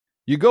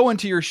You go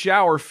into your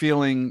shower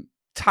feeling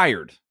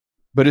tired,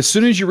 but as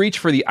soon as you reach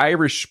for the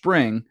Irish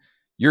Spring,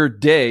 your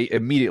day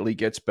immediately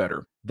gets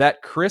better.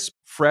 That crisp,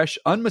 fresh,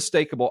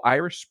 unmistakable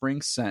Irish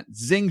Spring scent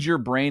zings your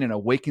brain and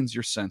awakens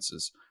your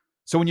senses.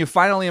 So when you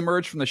finally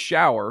emerge from the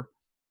shower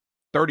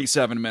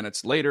 37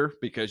 minutes later,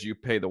 because you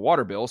pay the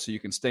water bill so you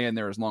can stay in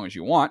there as long as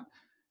you want,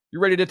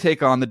 you're ready to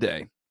take on the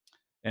day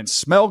and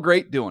smell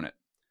great doing it.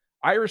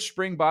 Irish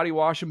Spring Body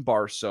Wash and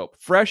Bar Soap.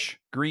 Fresh,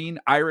 green,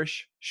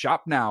 Irish.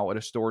 Shop now at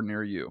a store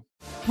near you.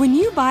 When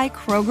you buy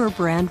Kroger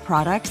brand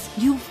products,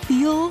 you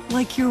feel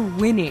like you're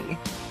winning.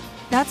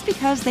 That's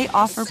because they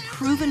offer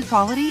proven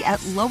quality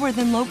at lower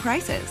than low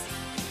prices.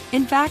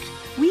 In fact,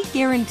 we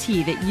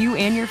guarantee that you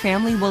and your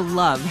family will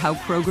love how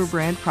Kroger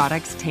brand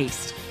products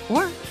taste,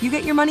 or you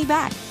get your money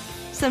back.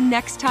 So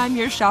next time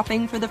you're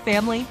shopping for the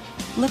family,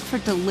 look for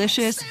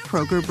delicious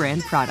Kroger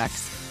brand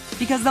products,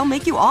 because they'll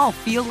make you all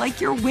feel like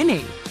you're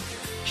winning.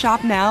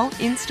 Shop now,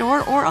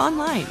 in-store, or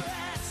online.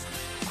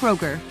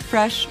 Kroger,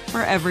 fresh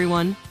for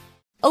everyone.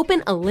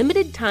 Open a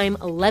limited-time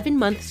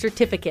 11-month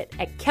certificate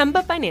at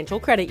Kemba Financial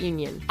Credit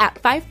Union. At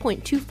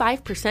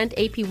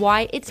 5.25%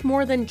 APY, it's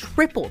more than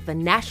triple the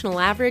national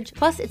average,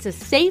 plus it's a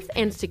safe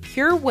and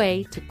secure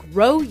way to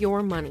grow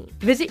your money.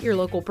 Visit your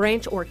local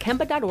branch or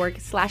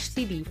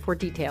kemba.org/cb for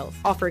details.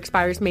 Offer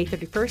expires May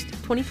 31st,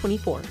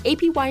 2024.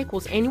 APY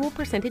equals annual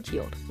percentage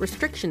yield.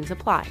 Restrictions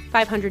apply.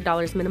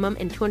 $500 minimum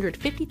and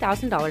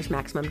 $250,000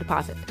 maximum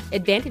deposit.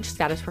 Advantage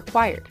status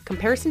required.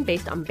 Comparison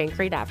based on bank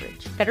rate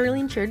average. Federally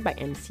insured by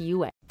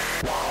NCUA.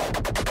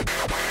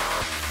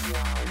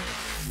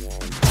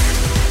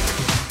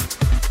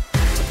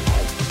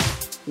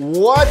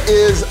 What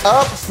is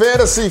up,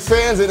 fantasy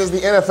fans? It is the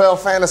NFL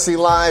Fantasy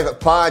Live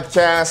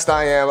podcast.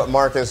 I am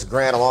Marcus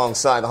Grant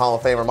alongside the Hall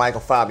of Famer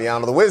Michael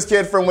Fabiano, the whiz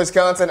kid from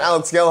Wisconsin,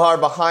 Alex Gelhard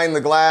behind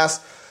the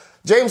glass.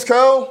 James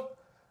Coe,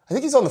 I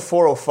think he's on the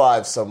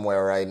 405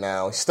 somewhere right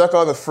now. He's stuck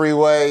on the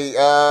freeway.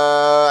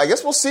 I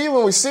guess we'll see you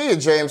when we see you,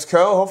 James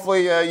Coe.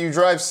 Hopefully you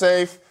drive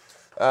safe.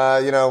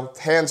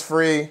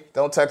 Hands-free,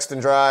 don't text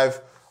and drive,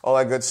 all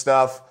that good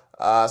stuff.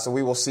 So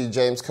we will see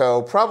James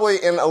Coe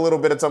probably in a little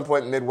bit at some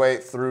point midway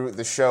through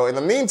the show. In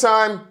the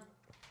meantime,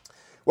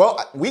 well,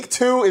 week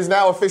 2 is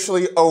now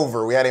officially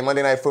over. We had a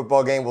Monday Night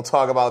Football game. We'll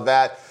talk about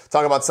that.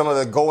 Talk about some of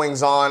the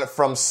goings-on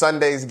from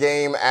Sunday's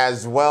game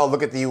as well.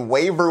 Look at the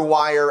waiver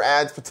wire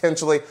ads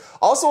potentially.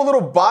 Also a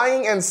little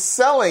buying and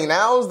selling.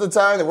 Now's the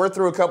time that we're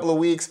through a couple of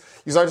weeks.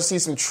 You start to see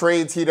some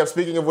trades heat up.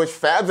 Speaking of which,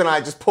 Fabs and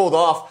I just pulled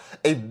off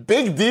a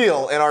big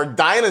deal in our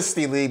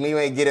Dynasty League. We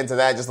may get into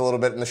that just a little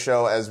bit in the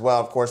show as well.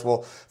 Of course,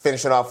 we'll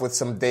finish it off with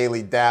some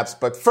daily daps.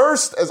 But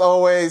first, as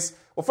always,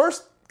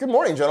 good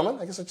morning, gentlemen.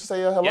 I guess I should say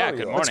hello. Yeah,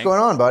 good morning. What's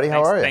going on, buddy?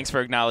 How are you? Thanks for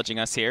acknowledging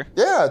us here.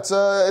 Yeah,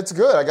 it's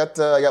good. I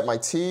got my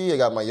tea. I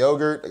got my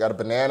yogurt. I got a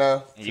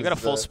banana. You got a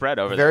full spread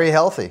over there. Very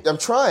healthy. I'm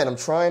trying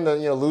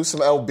to lose some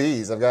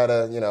lbs. I've got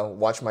to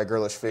watch my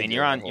girlish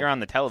figure. And you're on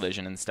the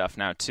television and stuff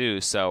now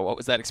too. So what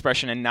was that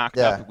expression in Knocked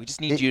Up? We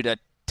just need you to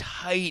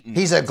tighten.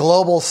 He's a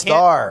global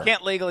star.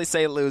 Can't legally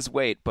say lose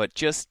weight, but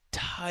just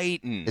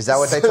tighten. Is that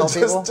what they tell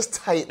people? Just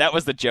tighten. That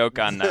was the joke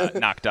on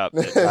Knocked Up,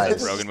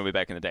 the Rogan movie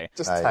back in the day.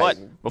 Just tighten.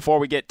 But before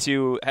we get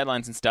to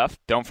headlines and stuff,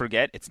 don't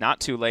forget, it's not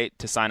too late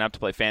to sign up to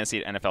play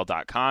fantasy at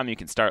NFL.com. You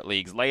can start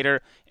leagues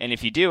later. And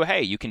if you do,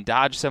 hey, you can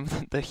dodge some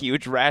of the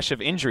huge rash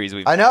of injuries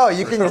we've I know.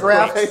 You can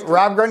draft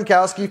Rob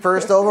Gronkowski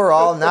first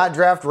overall, not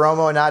draft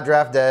Romo, not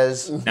draft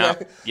Dez. No.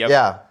 Yep.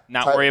 Yeah.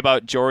 Not worry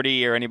about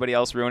Jordy or anybody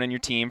else ruining your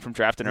team from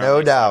drafting early.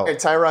 No doubt. And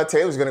Tyrod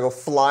Taylor's going to go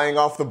flying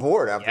off the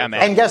board after. Yeah,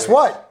 man. And guess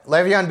what?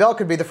 Le'Veon Bell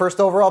could be the first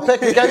overall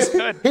pick because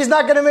he's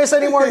not going to miss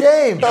any more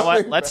games. You know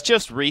what? Let's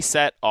just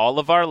reset all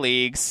of our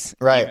leagues.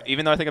 Right.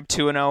 Even though I think I'm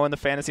 2-0 in the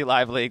Fantasy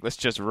Live League, let's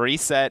just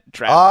reset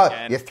draft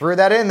again. You threw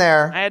that in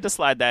there. I had to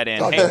slide that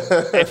in. Hey,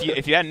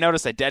 if you hadn't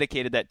noticed, I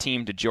dedicated that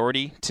team to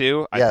Jordy,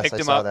 too. I picked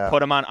him up,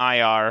 put him on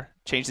IR,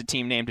 changed the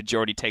team name to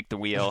Jordy Take the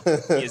Wheel.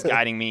 He is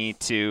guiding me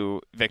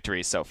to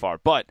victories so far.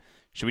 But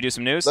should we do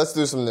some news? Let's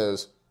do some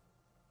news.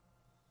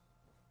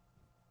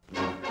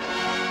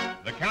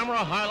 The camera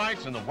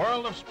highlights in the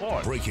world of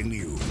sports. Breaking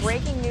news.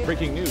 Breaking news.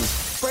 Breaking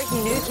news.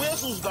 Breaking news.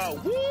 Whistles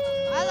go woo!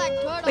 I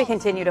like turtles. We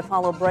continue to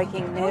follow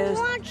breaking news.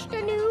 Watch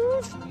the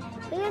news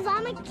because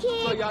I'm a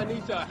kid. So y'all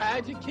need to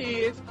hide your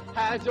kids,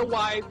 hide your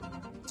wife.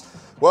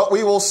 Well,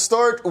 we will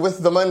start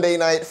with the Monday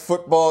Night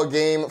Football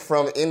game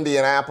from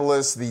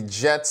Indianapolis, the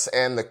Jets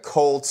and the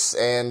Colts,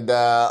 and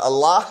a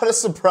lot of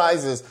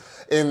surprises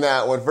in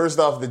that one. First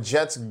off, the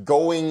Jets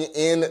going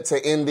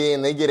into Indy,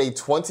 and they get a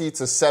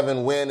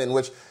 20-7 win in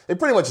which they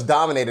pretty much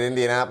dominated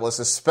Indianapolis,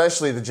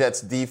 especially the Jets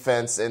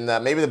defense. And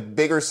maybe the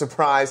bigger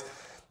surprise,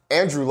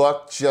 Andrew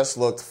Luck just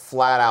looked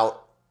flat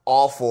out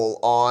awful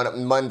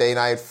on Monday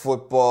Night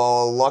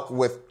Football. Luck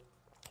with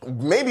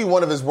maybe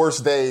one of his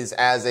worst days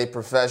as a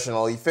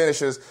professional. He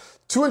finishes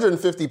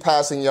 250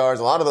 passing yards,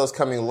 a lot of those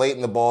coming late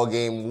in the ball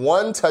game,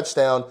 1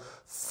 touchdown,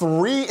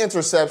 3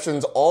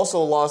 interceptions, also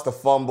lost a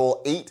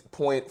fumble,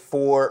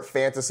 8.4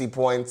 fantasy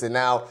points. And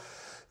now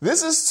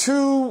this is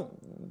 2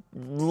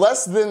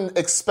 less than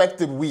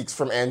expected weeks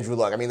from Andrew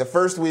Luck. I mean, the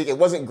first week, it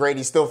wasn't great.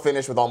 He still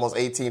finished with almost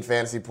 18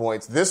 fantasy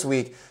points. This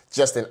week,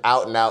 just an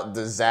out-and-out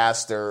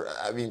disaster.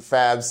 I mean,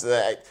 Fabs,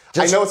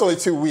 I know it's only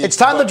 2 weeks. It's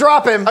time to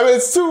drop him. I mean,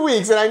 it's 2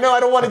 weeks, and I know I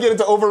don't want to get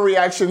into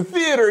overreaction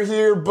theater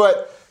here,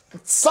 but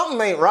something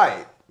ain't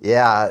right.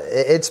 Yeah,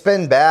 it's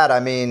been bad. I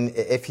mean,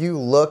 if you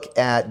look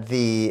at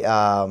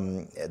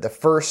the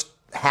first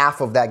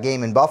half of that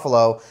game in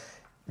Buffalo,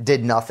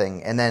 did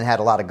nothing, and then had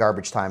a lot of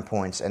garbage time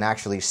points and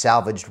actually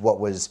salvaged what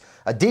was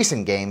a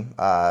decent game,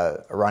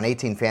 around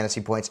 18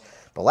 fantasy points.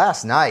 But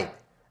last night,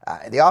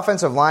 the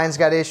offensive line's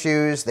got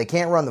issues. They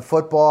can't run the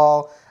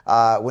football.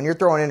 When you're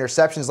throwing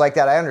interceptions like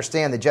that, I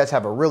understand the Jets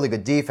have a really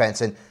good defense,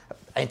 and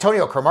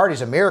Antonio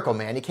Cromartie's a miracle,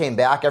 man. He came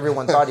back.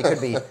 Everyone thought he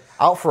could be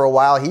out for a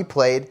while. He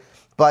played.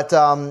 But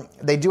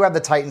they do have the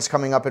Titans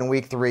coming up in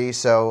Week 3,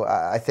 so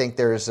I think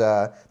there's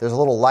a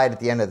little light at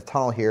the end of the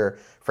tunnel here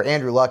for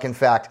Andrew Luck. In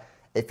fact,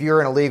 if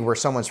you're in a league where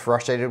someone's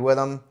frustrated with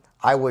him,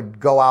 I would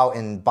go out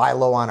and buy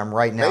low on him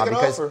right now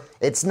because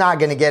it's not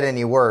going to get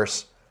any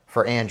worse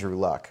for Andrew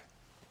Luck.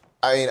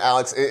 I mean,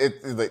 Alex,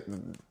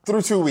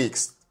 through 2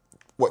 weeks,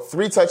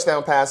 3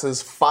 touchdown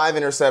passes, 5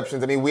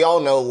 interceptions. I mean, we all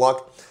know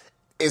Luck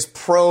is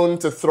prone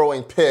to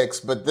throwing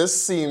picks, but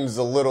this seems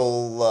a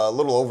little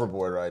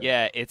overboard right now.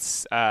 Yeah,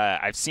 it's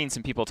I've seen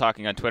some people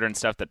talking on Twitter and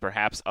stuff that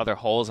perhaps other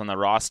holes on the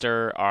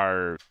roster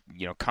are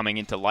coming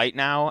into light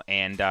now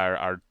and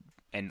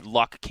and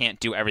Luck can't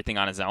do everything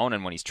on his own,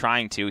 and when he's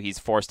trying to, he's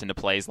forced into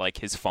plays like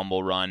his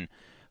fumble run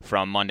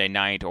from Monday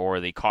night or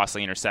the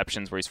costly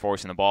interceptions where he's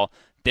forcing the ball.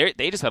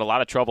 They just had a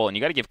lot of trouble, and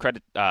you got to give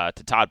credit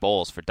to Todd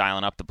Bowles for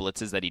dialing up the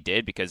blitzes that he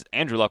did, because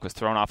Andrew Luck was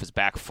thrown off his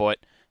back foot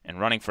and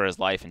running for his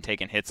life and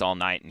taking hits all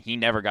night, and he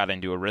never got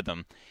into a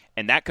rhythm.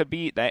 And that could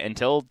be that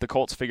until the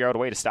Colts figure out a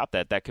way to stop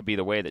that. That could be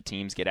the way that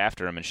teams get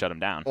after him and shut him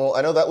down. Well,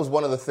 I know that was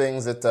one of the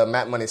things that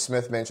Matt Money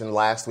Smith mentioned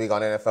last week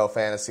on NFL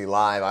Fantasy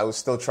Live. I was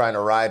still trying to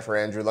ride for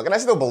Andrew Luck, and I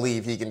still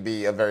believe he can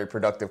be a very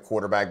productive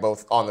quarterback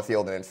both on the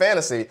field and in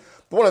fantasy.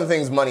 But one of the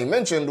things Money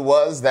mentioned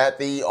was that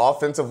the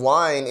offensive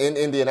line in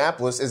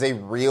Indianapolis is a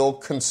real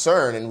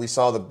concern, and we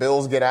saw the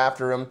Bills get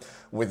after him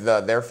with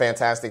their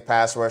fantastic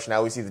pass rush.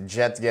 Now we see the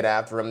Jets get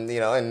after him,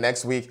 and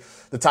next week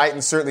the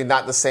Titans, certainly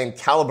not the same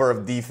caliber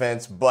of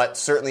defense, but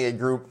certainly a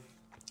group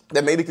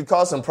that maybe could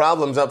cause some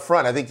problems up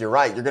front. I think you're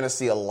right. You're going to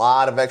see a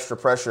lot of extra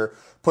pressure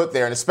put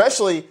there, and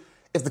especially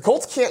if the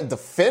Colts can't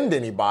defend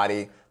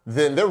anybody,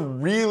 then they're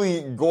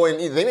really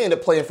they may end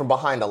up playing from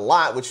behind a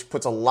lot, which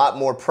puts a lot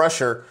more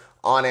pressure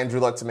on Andrew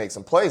Luck to make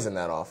some plays in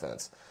that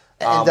offense.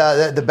 And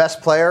the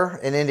best player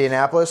in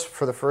Indianapolis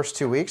for the first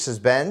 2 weeks has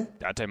been?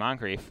 Dante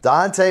Moncrief.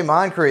 Dante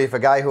Moncrief, a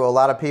guy who a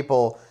lot of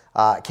people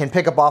can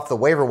pick up off the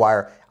waiver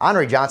wire.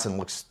 Andre Johnson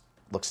looks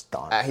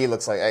done. He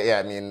looks like,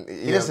 I mean...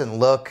 He doesn't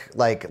look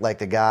like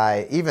the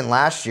guy. Even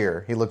last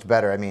year, he looked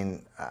better. I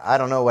mean, I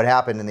don't know what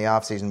happened in the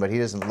offseason, but he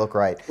doesn't look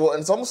right. Well,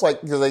 and it's almost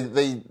like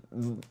they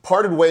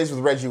parted ways with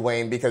Reggie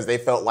Wayne because they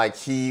felt like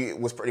he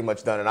was pretty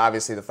much done. And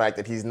obviously the fact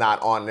that he's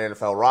not on an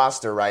NFL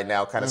roster right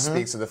now kind of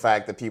speaks to the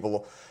fact that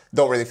people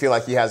don't really feel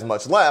like he has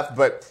much left.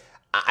 But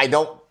I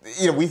don't...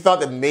 we thought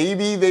that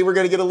maybe they were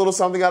going to get a little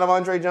something out of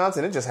Andre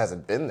Johnson. It just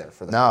hasn't been there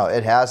for them. No,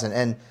 it hasn't.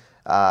 And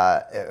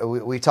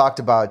we talked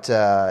about,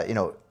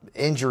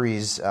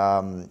 injuries.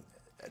 The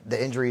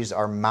injuries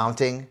are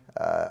mounting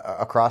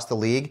across the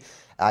league.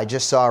 I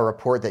just saw a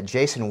report that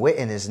Jason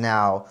Witten is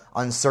now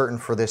uncertain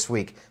for this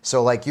week.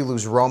 So, you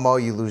lose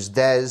Romo, you lose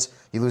Dez,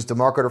 you lose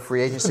DeMarco to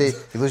free agency,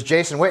 you lose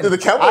Jason Witten. Do the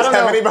Cowboys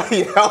have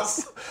anybody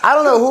else? I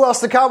don't know who else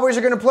the Cowboys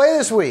are going to play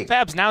this week.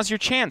 Fabs, now's your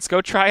chance. Go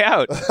try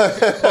out.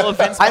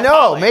 I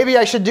know. Maybe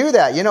I should do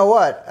that. You know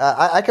what?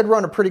 I could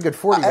run a pretty good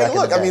 40 back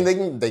look, I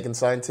mean, they can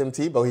sign Tim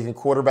Tebow. He can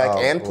quarterback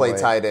and play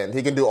tight end.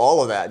 He can do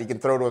all of that. He can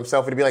throw to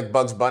himself. It'd be like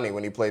Bugs Bunny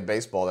when he played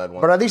baseball that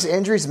one. But are these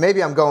injuries?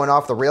 Maybe I'm going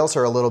off the rails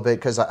here a little bit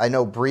because I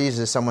know Breeze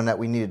is someone that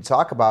we need to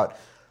talk about.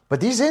 But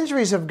these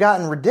injuries have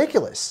gotten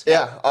ridiculous.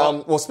 Yeah.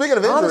 Well, speaking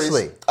of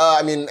injuries,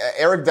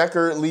 Eric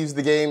Decker leaves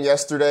the game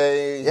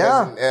yesterday.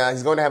 Yeah.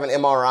 He's going to have an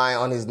MRI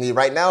on his knee.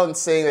 Right now,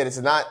 it's saying that it's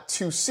not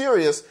too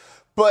serious.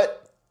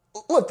 But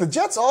look, the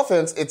Jets'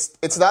 offense,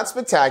 it's not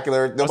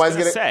spectacular. Nobody's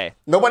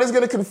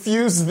going to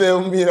confuse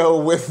them,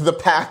 with the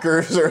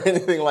Packers or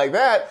anything like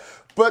that.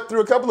 But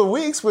through a couple of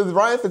weeks with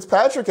Ryan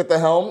Fitzpatrick at the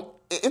helm,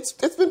 it's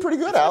been pretty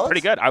good, Alex.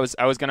 Pretty good. I was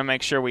going to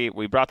make sure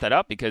we brought that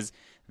up because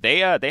they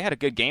had a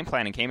good game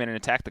plan and came in and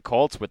attacked the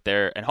Colts with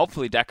and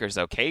hopefully Decker's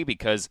okay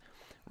because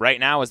right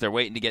now as they're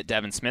waiting to get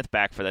Devin Smith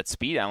back for that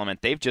speed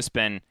element, they've just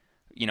been,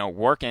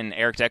 working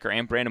Eric Decker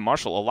and Brandon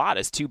Marshall a lot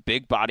as two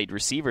big-bodied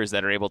receivers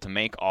that are able to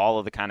make all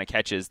of the kind of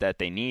catches that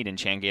they need in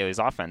Chan Gailey's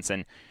offense.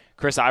 And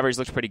Chris Ivory's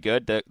looked pretty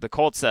good. The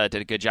Colts did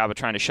a good job of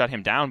trying to shut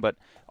him down, but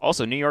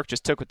also New York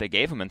just took what they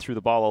gave him and threw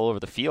the ball all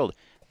over the field.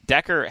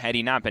 Decker, had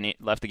he not been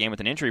left the game with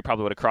an injury,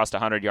 probably would have crossed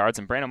 100 yards,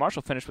 and Brandon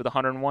Marshall finished with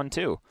 101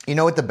 too. You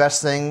know what the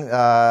best thing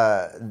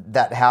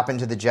that happened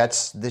to the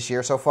Jets this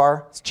year so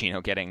far? It's Geno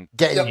getting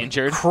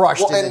injured,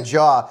 crushed in the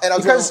jaw. And I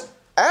was going to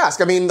ask,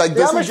 does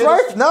Amish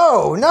Rifle?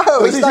 No,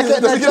 he's not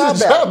getting that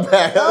job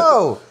back.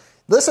 No,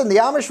 listen, the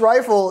Amish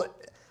Rifle.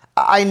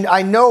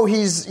 I know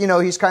he's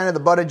kind of the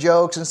butt of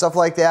jokes and stuff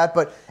like that,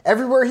 but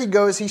everywhere he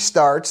goes, he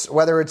starts,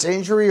 whether it's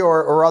injury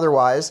or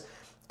otherwise.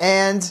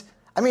 And,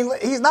 I mean,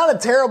 he's not a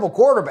terrible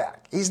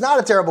quarterback.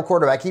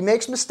 He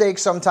makes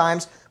mistakes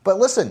sometimes, but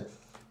listen,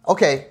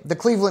 okay, the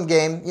Cleveland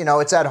game,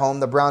 it's at home.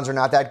 The Browns are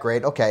not that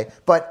great, okay.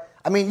 But,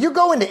 I mean, you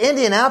go into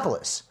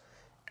Indianapolis,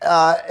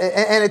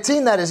 and a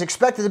team that is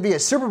expected to be a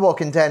Super Bowl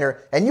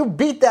contender, and you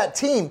beat that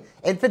team,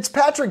 and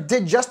Fitzpatrick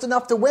did just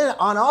enough to win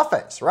on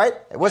offense, right?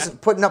 It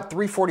wasn't putting up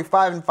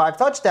 345 and 5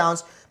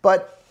 touchdowns,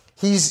 but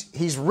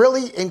he's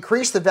really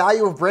increased the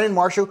value of Brandon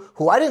Marshall,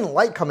 who I didn't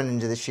like coming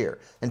into this year.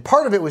 And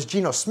part of it was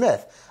Geno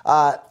Smith.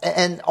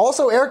 And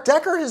also Eric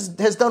Decker has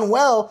done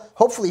well.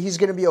 Hopefully he's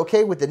going to be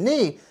okay with the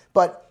knee,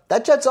 but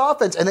that Jets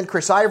offense, and then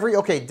Chris Ivory,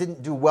 okay,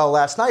 didn't do well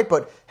last night,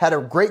 but had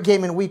a great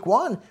game in week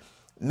 1.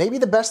 Maybe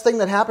the best thing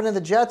that happened to the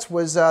Jets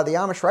was the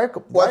Amish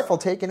rifle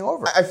taking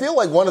over. I feel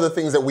like one of the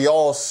things that we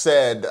all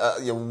said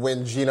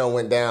when Geno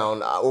went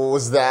down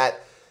was that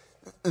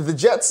the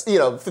Jets,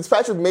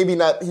 Fitzpatrick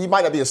he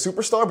might not be a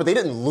superstar, but they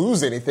didn't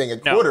lose anything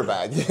at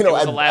quarterback. It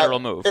was a lateral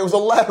move. It was a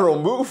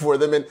lateral move for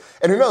them, and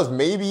who knows?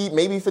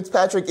 Maybe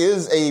Fitzpatrick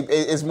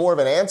is more of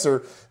an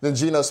answer than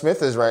Geno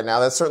Smith is right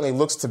now. That certainly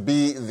looks to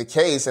be the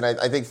case, and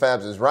I think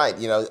Fabs is right.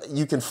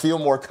 You can feel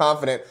more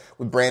confident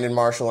with Brandon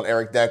Marshall and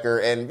Eric Decker,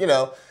 and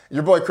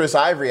your boy Chris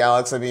Ivory,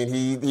 Alex, I mean,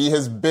 he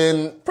has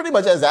been pretty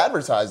much as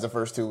advertised the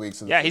first 2 weeks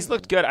of the season. He's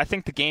looked good. I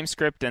think the game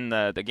script and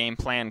the game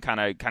plan kind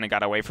of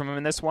got away from him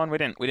in this one. We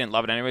didn't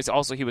love it anyways.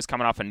 Also, he was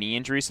coming off a knee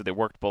injury, so they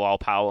worked Bilal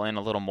Powell in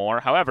a little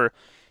more. However,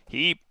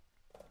 he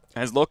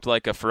has looked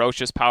like a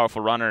ferocious,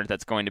 powerful runner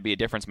that's going to be a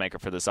difference maker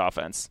for this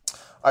offense.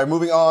 All right,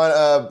 moving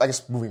on,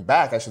 moving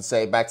back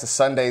to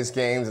Sunday's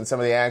games and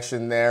some of the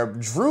action there.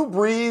 Drew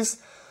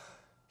Brees,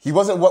 he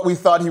wasn't what we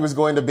thought he was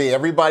going to be.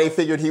 Everybody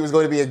figured he was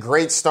going to be a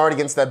great start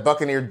against that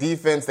Buccaneer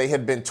defense. They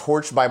had been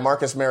torched by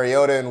Marcus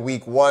Mariota in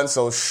week 1,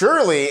 so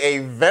surely a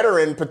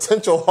veteran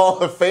potential Hall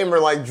of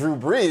Famer like Drew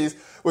Brees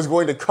was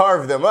going to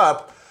carve them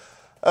up.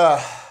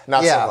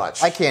 Not so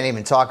much. I can't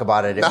even talk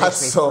about it. It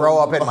makes me throw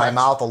up in my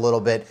mouth a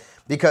little bit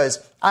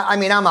because, I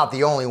mean, I'm not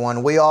the only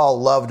one. We all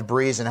loved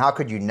Brees, and how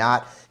could you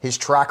not? His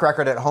track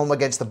record at home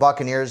against the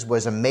Buccaneers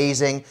was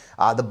amazing.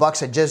 The Bucs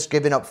had just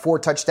given up 4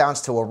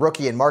 touchdowns to a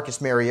rookie in Marcus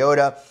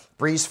Mariota.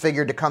 Brees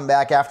figured to come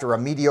back after a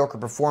mediocre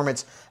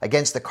performance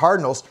against the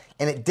Cardinals,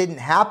 and it didn't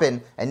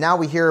happen. And now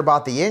we hear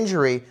about the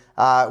injury,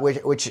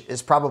 which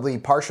is probably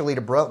partially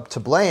to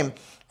blame.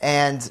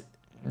 And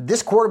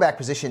this quarterback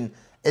position,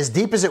 as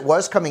deep as it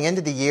was coming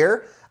into the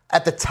year,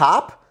 at the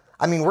top,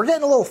 I mean, we're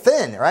getting a little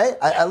thin, right?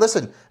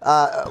 Listen,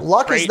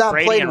 Luck has not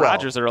Brady played and well.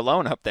 Rodgers are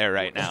alone up there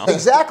right now.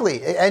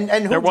 Exactly. And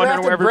who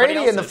drafted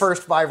Brady in the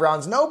first 5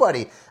 rounds?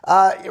 Nobody.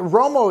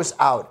 Romo's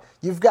out.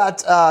 You've got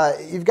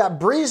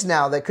Brees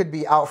now that could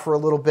be out for a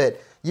little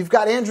bit. You've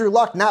got Andrew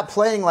Luck not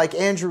playing like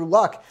Andrew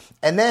Luck.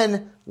 And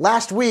then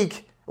last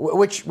week,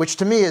 which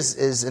to me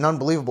is an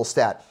unbelievable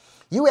stat,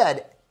 you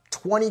had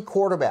 20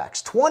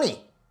 quarterbacks, 20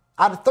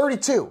 out of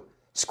 32,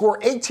 score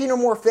 18 or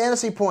more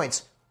fantasy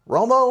points.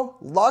 Romo,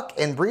 Luck,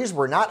 and Brees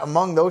were not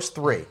among those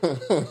 3.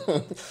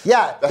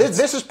 Yeah,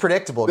 this is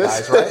predictable,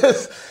 guys, right?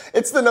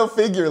 It's the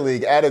no-figure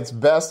league at its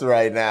best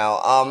right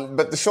now.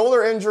 But the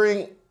shoulder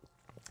injury,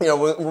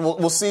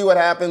 we'll see what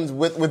happens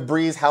with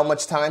Brees, how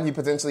much time he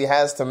potentially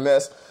has to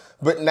miss.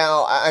 But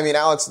now, I mean,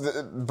 Alex,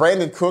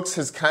 Brandon Cooks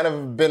has kind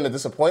of been a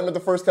disappointment the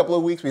first couple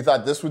of weeks. We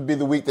thought this would be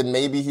the week that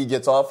maybe he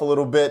gets off a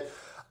little bit.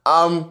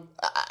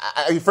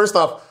 First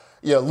off,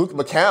 Luke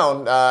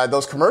McCown,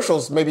 those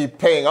commercials may be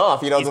paying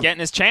off. He's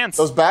getting his chance.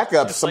 Those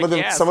backups,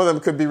 some of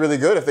them could be really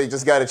good if they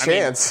just got a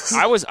chance.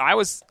 I was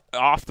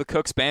off the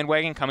Cooks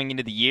bandwagon coming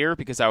into the year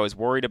because I was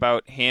worried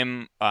about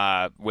him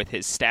with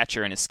his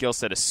stature and his skill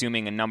set,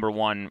 assuming a number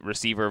 1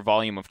 receiver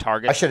volume of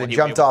targets. I should have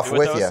jumped off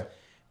with you.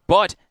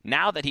 But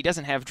now that he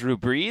doesn't have Drew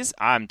Brees,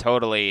 I'm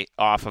totally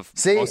off of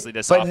mostly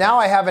this but offense. Now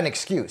I have an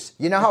excuse.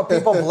 You know how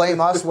people blame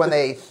us when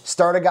they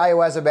start a guy who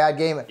has a bad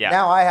game? Yeah.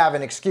 Now I have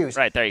an excuse.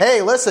 Right, there you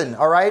go. Listen, Listen,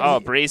 all right? Oh,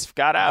 Brees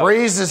got out.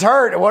 Brees is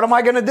hurt. What am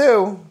I going to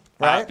do?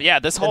 Right?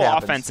 This whole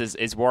offense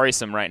is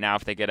worrisome right now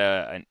if they get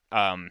a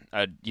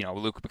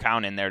Luke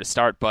McCown in there to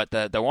start. But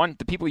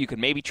the people you could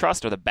maybe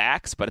trust are the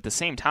backs, but at the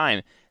same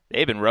time,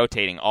 they've been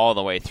rotating all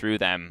the way through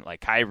them.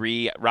 Like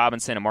Kyrie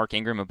Robinson and Mark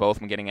Ingram have both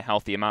been getting a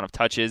healthy amount of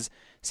touches.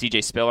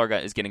 CJ Spiller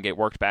is going to get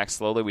worked back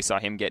slowly. We saw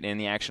him getting in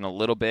the action a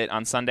little bit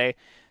on Sunday.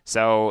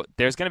 So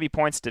there's going to be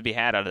points to be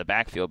had out of the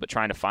backfield, but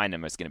trying to find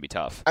them is going to be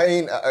tough. I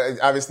mean,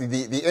 obviously,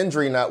 the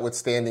injury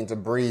notwithstanding to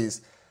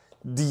Brees,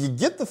 do you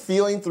get the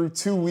feeling through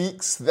 2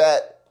 weeks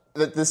that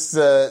this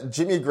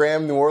Jimmy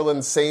Graham New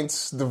Orleans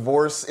Saints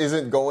divorce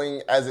isn't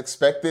going as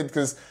expected?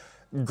 Because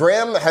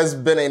Graham has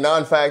been a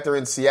non-factor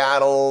in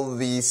Seattle.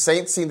 The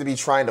Saints seem to be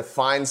trying to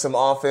find some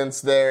offense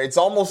there. It's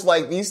almost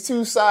like these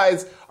two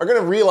sides are going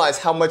to realize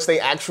how much they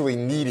actually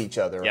need each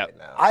other right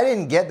now. I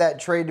didn't get that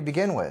trade to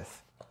begin with.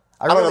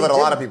 I don't know that a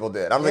lot of people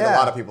did. I don't think a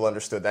lot of people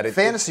understood that.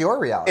 Fantasy or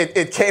reality.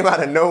 It came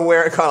out of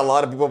nowhere. It caught a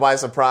lot of people by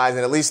surprise,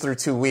 and at least through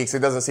 2 weeks, it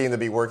doesn't seem to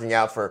be working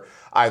out for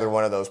either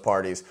one of those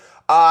parties.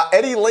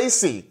 Eddie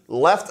Lacy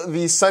left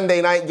the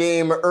Sunday night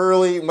game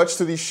early, much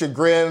to the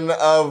chagrin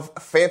of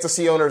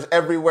fantasy owners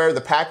everywhere.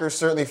 The Packers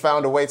certainly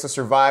found a way to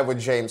survive with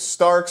James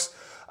Starks.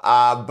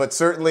 But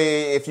certainly,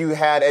 if you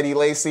had Eddie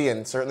Lacy,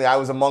 and certainly I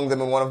was among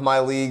them in one of my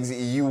leagues,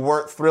 you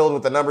weren't thrilled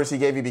with the numbers he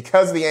gave you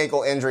because of the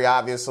ankle injury,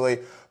 obviously.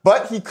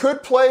 But he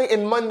could play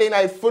in Monday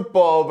Night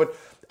Football. But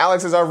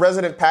Alex, as our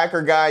resident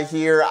Packer guy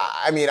here,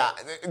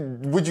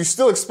 would you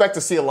still expect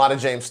to see a lot of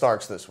James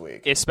Starks this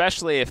week?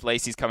 Especially if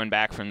Lacy's coming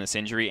back from this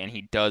injury and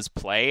he does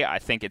play, I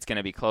think it's going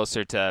to be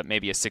closer to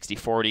maybe a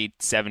 60-40,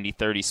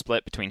 70-30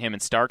 split between him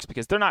and Starks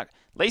because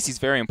Lacy's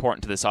very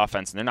important to this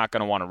offense and they're not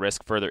going to want to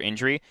risk further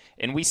injury.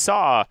 And we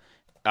saw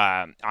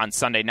on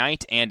Sunday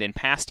night and in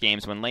past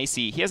games when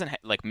Lacy, he hasn't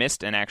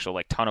missed an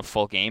actual ton of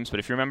full games, but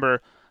if you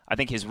remember, I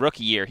think his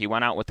rookie year, he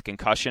went out with the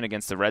concussion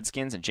against the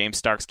Redskins, and James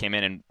Starks came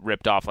in and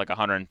ripped off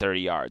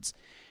 130 yards.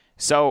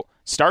 So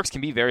Starks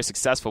can be very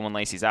successful when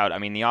Lacy's out. I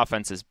mean, the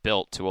offense is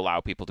built to allow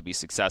people to be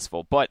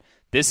successful, but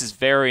this is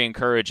very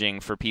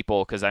encouraging for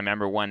people because I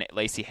remember when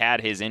Lacy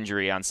had his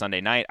injury on Sunday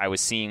night, I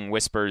was seeing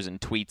whispers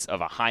and tweets of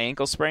a high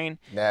ankle sprain,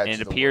 and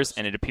it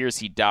appears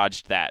he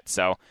dodged that.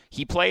 So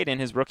he played in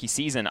his rookie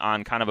season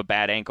on kind of a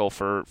bad ankle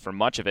for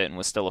much of it and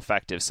was still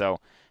effective. So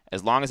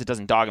as long as it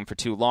doesn't dog him for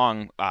too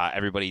long,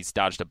 everybody's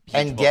dodged a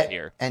huge bullet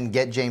here. And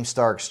get James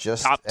Starks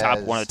just top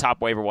one of the top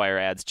waiver wire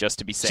ads just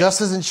to be safe.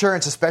 Just as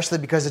insurance, especially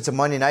because it's a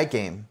Monday night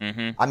game.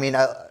 Mm-hmm. I mean,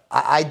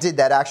 I did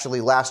that actually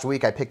last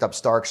week. I picked up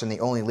Starks in the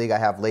only league I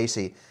have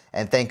Lacy,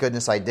 and thank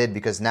goodness I did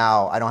because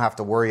now I don't have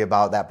to worry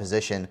about that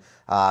position.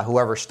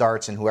 Whoever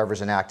starts and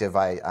whoever's inactive,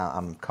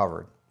 I'm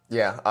covered.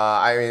 Yeah,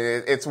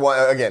 it's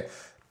one again.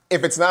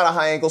 If it's not a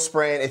high ankle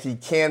sprain, if he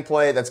can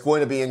play, that's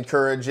going to be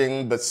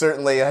encouraging. But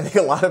certainly, I think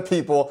a lot of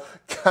people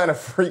kind of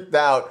freaked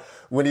out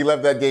when he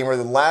left that game. Or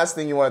the last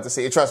thing you wanted to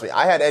see, trust me,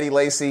 I had Eddie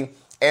Lacy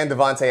and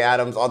Davante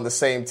Adams on the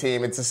same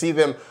team, and to see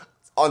them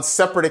on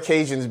separate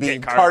occasions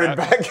being carted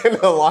back in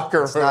the locker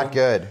room, it's not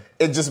good.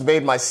 It just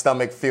made my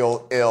stomach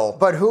feel ill.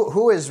 But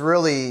who has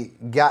really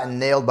gotten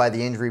nailed by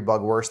the injury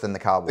bug worse than the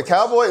Cowboys? The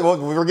Cowboys,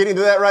 well, we're getting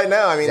to that right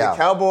now. I mean, The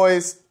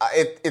Cowboys,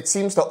 it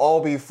seems to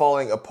all be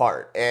falling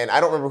apart. And I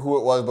don't remember who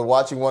it was, but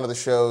watching one of the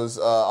shows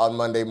on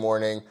Monday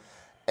morning,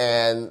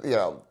 and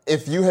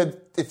if you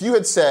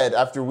had said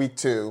after week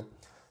 2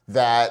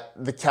 that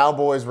the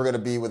Cowboys were going to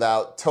be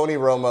without Tony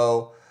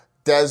Romo,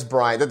 Dez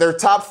Bryant, that their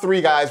top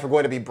 3 guys were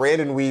going to be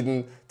Brandon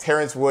Weeden,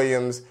 Terrence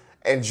Williams,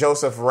 and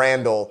Joseph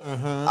Randle,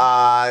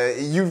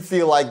 you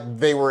feel like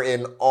they were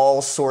in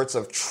all sorts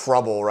of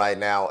trouble right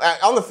now.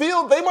 On the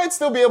field, they might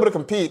still be able to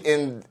compete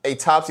in a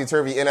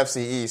topsy-turvy NFC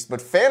East,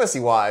 but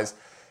fantasy-wise,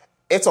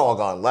 it's all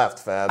gone left,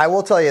 Fab. I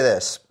will tell you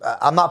this.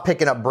 I'm not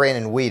picking up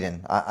Brandon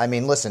Weeden. I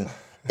mean, listen,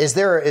 is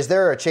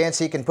there a chance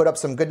he can put up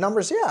some good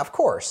numbers? Yeah, of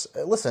course.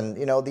 Listen,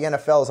 the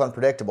NFL is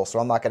unpredictable, so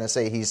I'm not going to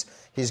say he's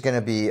going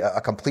to be a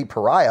complete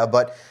pariah,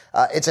 but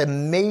it's a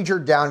major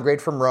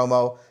downgrade from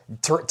Romo.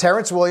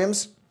 Terrence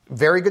Williams,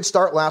 very good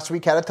start last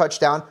week, had a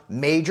touchdown.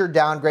 Major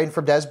downgrade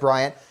from Dez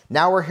Bryant.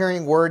 Now we're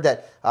hearing word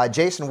that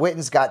Jason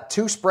Witten's got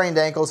 2 sprained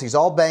ankles. He's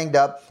all banged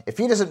up. If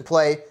he doesn't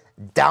play,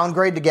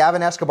 downgrade to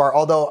Gavin Escobar,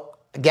 although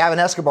Gavin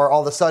Escobar all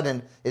of a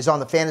sudden is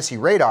on the fantasy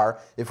radar.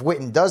 If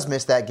Witten does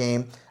miss that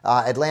game,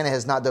 Atlanta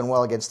has not done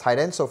well against tight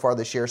ends so far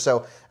this year.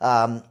 So,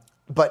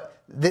 but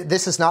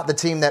this is not the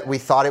team that we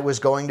thought it was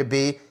going to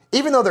be,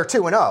 even though they're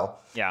 2-0.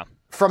 Yeah.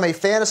 From a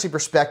fantasy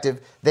perspective,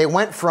 they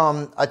went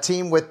from a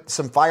team with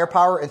some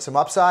firepower and some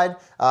upside,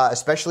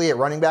 especially at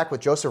running back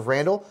with Joseph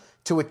Randle,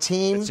 to a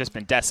team it's just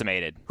been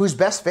decimated. Whose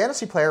best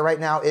fantasy player right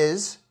now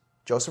is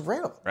Joseph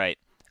Randle. Right.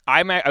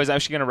 I was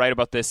actually going to write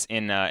about this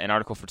in an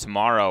article for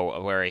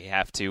tomorrow where I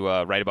have to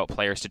write about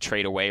players to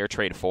trade away or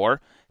trade for.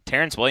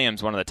 Terrence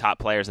Williams, one of the top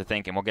players, I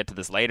think, and we'll get to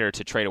this later,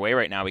 to trade away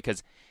right now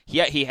because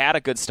he had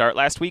a good start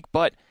last week,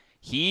 but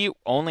he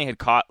only had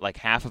caught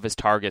half of his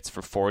targets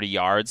for 40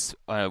 yards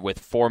with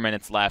 4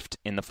 minutes left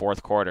in the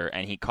fourth quarter,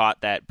 and he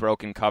caught that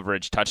broken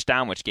coverage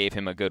touchdown, which gave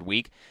him a good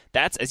week.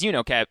 That's, as you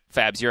know,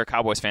 Fabs, you're a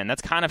Cowboys fan,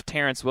 that's kind of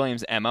Terrence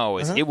Williams' MO,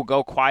 is it will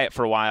go quiet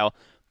for a while,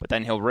 but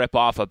then he'll rip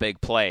off a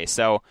big play.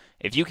 So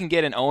if you can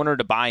get an owner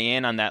to buy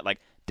in on that,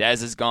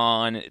 Dez is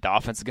gone, the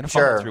offense is going to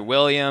fall through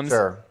Williams.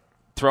 Sure.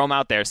 Throw him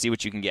out there, see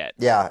what you can get.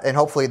 Yeah, and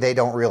hopefully they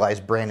don't realize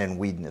Brandon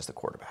Weeden is the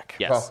quarterback.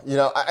 Yes.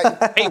 Well,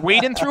 hey,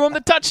 Weeden threw him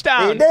the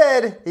touchdown.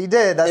 He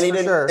did. That's for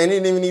sure. And he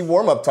didn't even need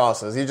warm-up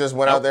tosses. He just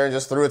went out there and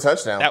just threw a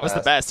touchdown. That was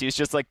the best. He was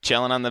just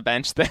chilling on the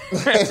bench there. He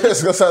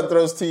just goes out and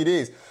throws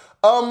TDs.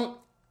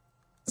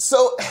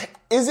 So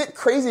is it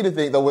crazy to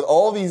think, though, with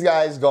all these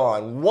guys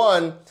gone,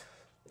 one,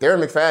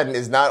 Darren McFadden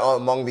is not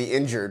among the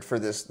injured for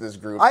this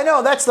group. I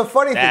know, that's the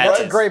funny thing.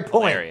 That's a great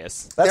point.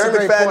 Hilarious. Darren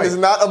McFadden is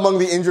not among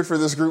the injured for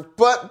this group,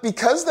 but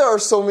because there are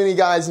so many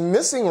guys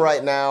missing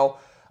right now,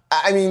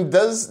 I mean,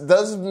 does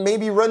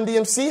maybe Run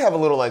DMC have a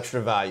little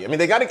extra value? I mean,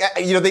 they've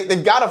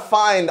got to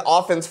find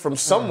offense from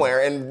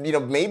somewhere, and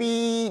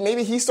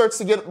maybe he starts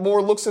to get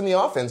more looks in the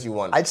offense. You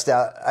wonder.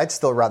 I'd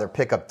still rather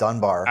pick up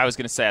Dunbar. I was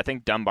going to say I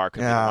think Dunbar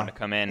could be the one to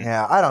come in.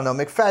 Yeah, I don't know.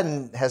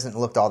 McFadden hasn't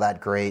looked all that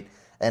great.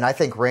 And I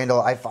think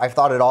Randall, I've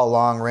thought it all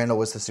along, Randall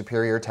was the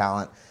superior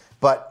talent.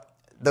 But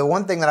the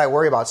one thing that I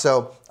worry about,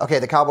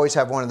 the Cowboys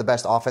have one of the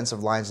best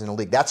offensive lines in the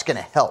league. That's going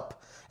to help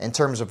in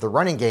terms of the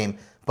running game.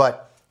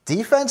 But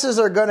defenses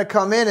are going to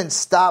come in and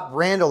stop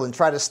Randall and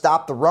try to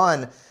stop the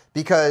run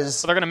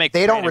because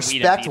they don't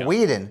respect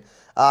Weeden.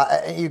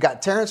 You've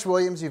got Terrence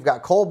Williams, you've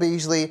got Cole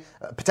Beasley,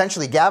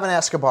 potentially Gavin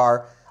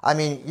Escobar. I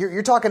mean,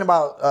 you're talking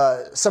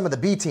about some of the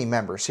B team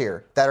members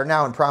here that are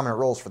now in prominent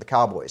roles for the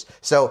Cowboys.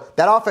 So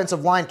that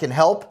offensive line can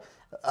help.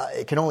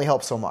 It can only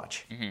help so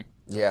much. Mm-hmm.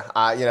 Yeah,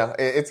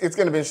 it's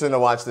going to be interesting to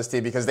watch this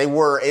team because they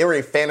were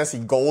a fantasy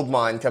gold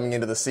mine coming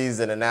into the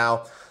season, and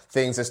now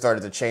things have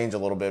started to change a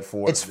little bit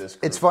for this group.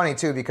 It's funny,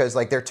 too, because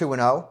they're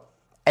 2-0.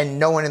 And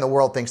no one in the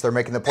world thinks they're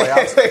making the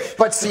playoffs.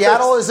 But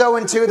Seattle is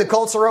 0-2. The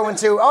Colts are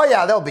 0-2. Oh,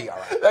 yeah, they'll be all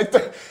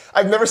right.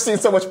 I've never seen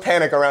so much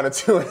panic around a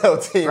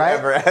 2-0 team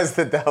ever as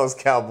the Dallas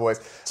Cowboys.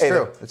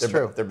 It's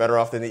true. They're better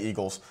off than the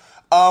Eagles.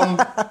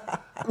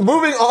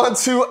 Moving on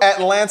to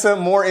Atlanta,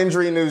 more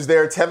injury news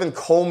there. Tevin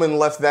Coleman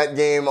left that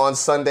game on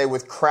Sunday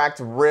with cracked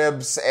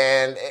ribs,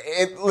 and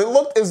it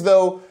looked as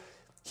though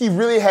he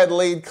really had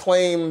laid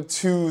claim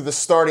to the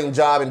starting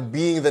job and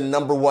being the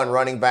number one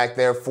running back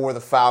there for the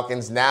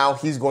Falcons. Now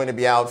he's going to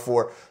be out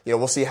for,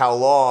 we'll see how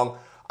long.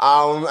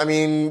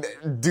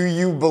 Do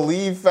you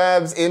believe,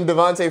 Fabs, in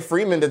Devontae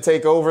Freeman to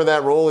take over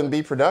that role and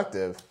be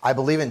productive? I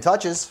believe in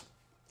touches,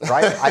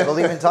 right? I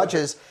believe in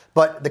touches.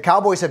 But the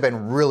Cowboys have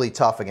been really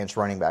tough against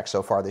running backs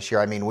so far this year.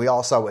 I mean, we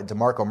all saw what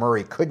DeMarco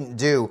Murray couldn't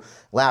do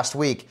last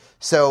week.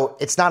 So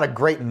it's not a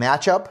great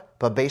matchup,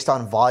 but based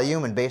on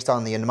volume and based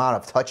on the amount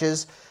of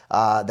touches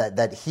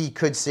that he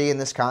could see in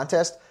this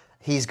contest,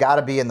 he's got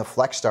to be in the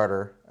flex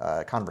starter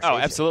conversation. Oh,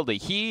 absolutely.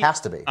 He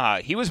has to be.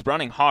 He was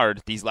running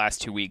hard these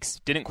last 2 weeks.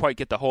 Didn't quite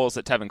get the holes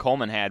that Tevin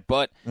Coleman had,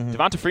 but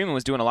Devonta Freeman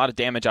was doing a lot of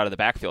damage out of the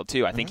backfield,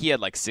 too. I think he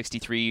had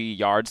 63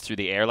 yards through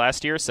the air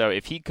last year, so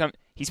if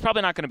he's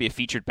probably not going to be a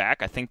featured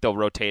back. I think they'll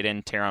rotate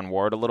in Teron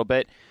Ward a little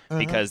bit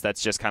because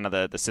that's just kind of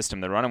the system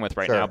they're running with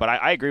right now. But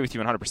I agree with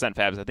you 100%,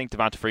 Fabs. I think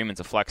Devonta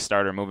Freeman's a flex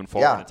starter moving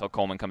forward until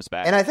Coleman comes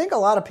back. And I think a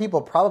lot of people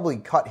probably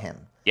cut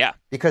him. Yeah.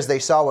 Because they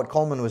saw what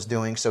Coleman was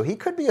doing, so he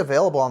could be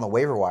available on the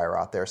waiver wire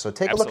out there. So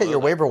take a look at your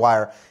waiver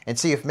wire and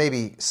see if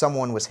maybe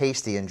someone was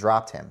hasty and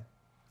dropped him.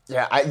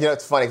 Yeah,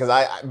 it's funny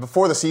because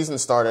before the season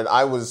started,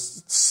 I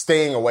was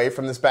staying away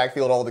from this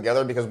backfield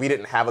altogether because we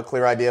didn't have a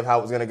clear idea of how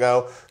it was going to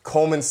go.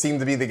 Coleman seemed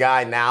to be the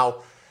guy.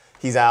 Now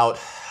he's out.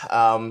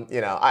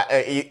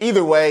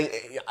 Either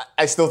way,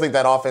 I still think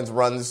that offense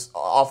runs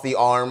off the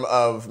arm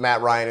of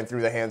Matt Ryan and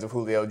through the hands of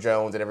Julio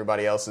Jones, and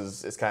everybody else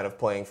is kind of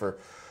playing for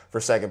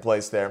second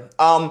place there.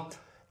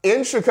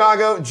 In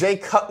Chicago, Jay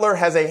Cutler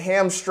has a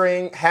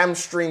hamstring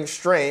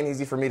strain,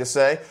 easy for me to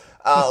say.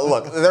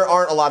 Look, there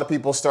aren't a lot of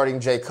people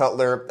starting Jay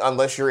Cutler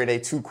unless you're in a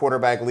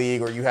 2-quarterback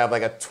league or you have a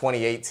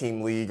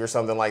 28-team league or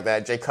something like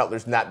that. Jay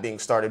Cutler's not being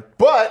started.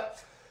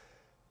 But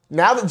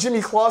now that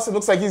Jimmy Clausen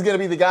looks like he's going to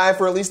be the guy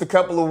for at least a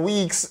couple of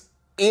weeks,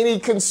 any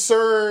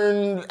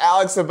concern,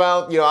 Alex,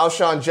 about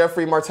Alshon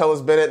Jeffrey,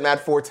 Martellus Bennett, Matt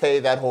Forte,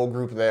 that whole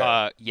group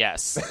there?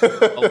 Yes,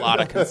 a lot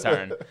of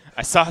concern.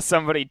 I saw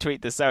somebody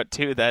tweet this out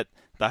too that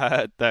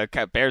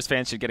the Bears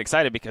fans should get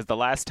excited because the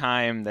last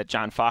time that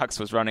John Fox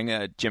was running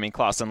a Jimmy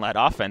Clausen-led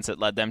offense, it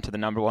led them to the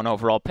number 1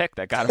 overall pick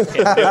that got him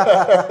paid.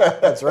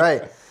 That's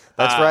right.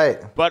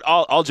 But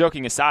all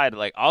joking aside,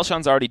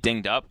 Alshon's already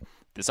dinged up.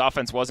 This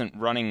offense wasn't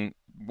running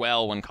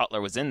well when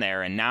Cutler was in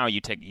there, and now you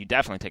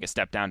definitely take a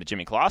step down to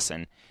Jimmy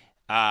Clausen.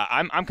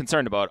 I'm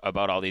concerned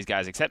about all these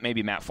guys, except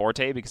maybe Matt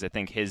Forte, because I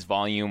think his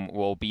volume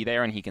will be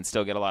there and he can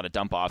still get a lot of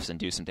dump offs and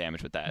do some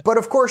damage with that. But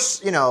of course,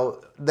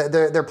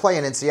 they're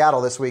playing in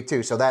Seattle this week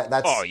too, so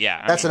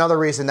that's another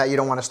reason that you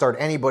don't want to start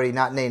anybody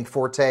not named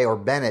Forte or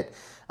Bennett.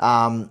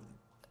 The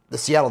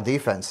Seattle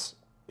defense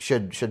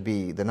should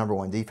be the number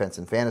 1 defense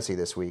in fantasy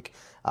this week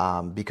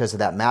because of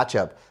that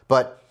matchup.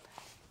 But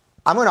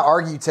I'm going to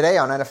argue today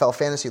on NFL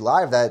Fantasy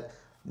Live that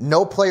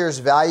no player's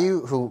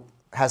value who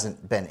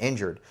hasn't been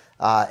injured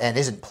and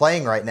isn't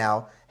playing right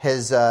now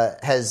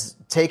has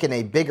taken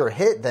a bigger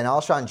hit than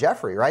Alshon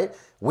Jeffrey, right?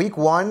 Week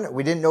 1,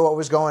 we didn't know what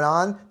was going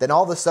on. Then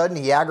all of a sudden,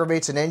 he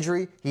aggravates an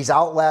injury. He's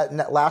out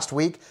last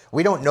week.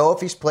 We don't know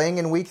if he's playing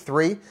in Week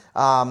 3.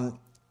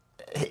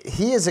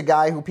 He is a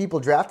guy who people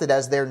drafted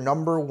as their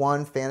number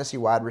 1 fantasy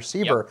wide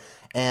receiver. Yep.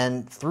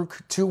 And through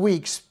 2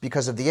 weeks,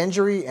 because of the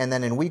injury, and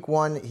then in Week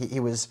 1, he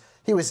was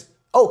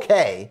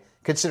okay,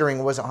 considering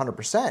it wasn't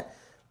 100%.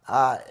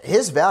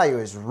 His value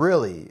is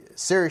really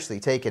seriously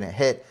taking a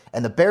hit,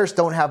 and the Bears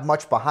don't have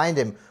much behind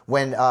him.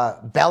 When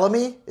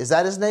Bellamy, is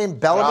that his name?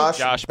 Bellamy?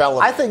 Josh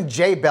Bellamy. I think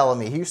Jay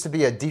Bellamy, he used to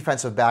be a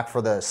defensive back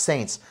for the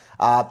Saints.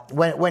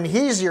 When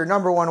he's your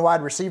number 1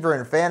 wide receiver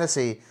in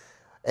fantasy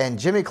and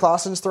Jimmy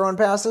Clausen's throwing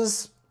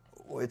passes,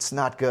 it's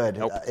not good.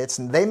 Nope.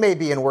 They may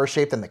be in worse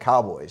shape than the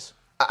Cowboys.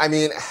 I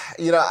mean,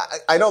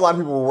 I know a lot of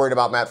people were worried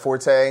about Matt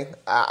Forte,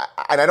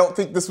 and I don't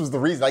think this was the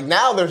reason.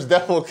 Now there's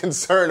definitely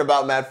concern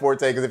about Matt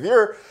Forte, because if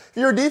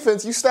you're a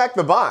defense, you stack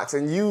the box,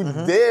 and you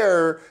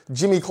dare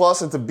Jimmy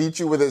Clausen to beat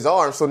you with his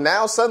arm. So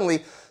now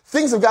suddenly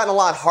things have gotten a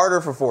lot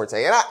harder for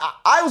Forte. And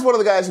I was one of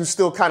the guys who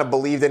still kind of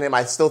believed in him.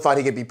 I still thought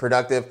he could be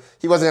productive.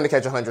 He wasn't going to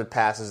catch 100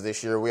 passes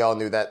this year. We all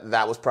knew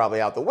that was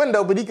probably out the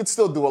window, but he could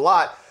still do a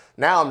lot.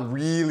 Now I'm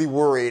really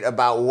worried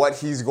about what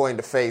he's going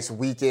to face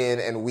week in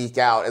and week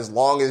out, as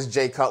long as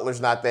Jay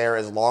Cutler's not there,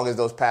 as long as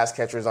those pass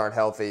catchers aren't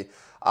healthy.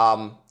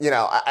 I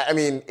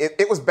mean,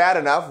 it was bad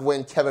enough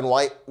when Kevin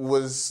White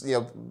was,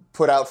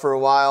 put out for a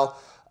while.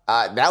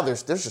 Now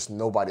there's just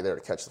nobody there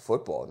to catch the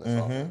football in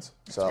this offense.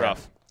 So it's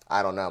rough.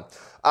 I don't know.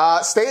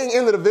 Staying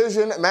in the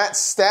division, Matt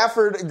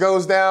Stafford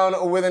goes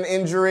down with an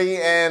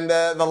injury, and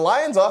the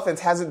Lions'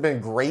 offense hasn't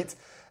been great.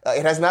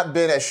 It has not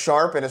been as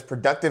sharp and as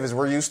productive as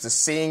we're used to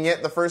seeing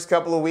it the first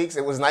couple of weeks.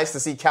 It was nice to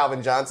see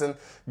Calvin Johnson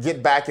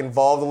get back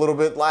involved a little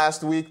bit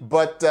last week.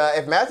 But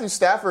if Matthew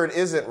Stafford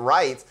isn't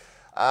right,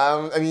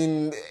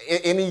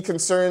 any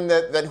concern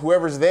that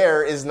whoever's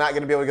there is not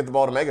going to be able to get the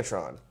ball to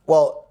Megatron?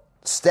 Well,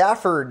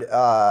 Stafford,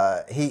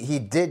 he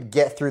did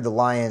get through the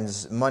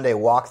Lions Monday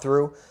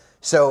walkthrough.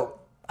 So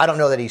I don't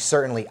know that he's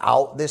certainly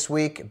out this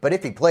week, but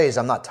if he plays,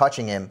 I'm not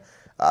touching him.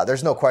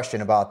 There's no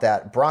question about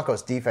that.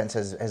 Broncos defense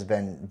has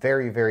been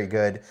very, very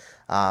good,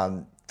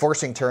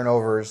 forcing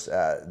turnovers.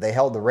 They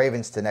held the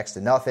Ravens to next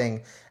to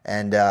nothing.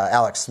 And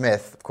Alex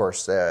Smith, of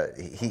course,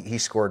 he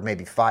scored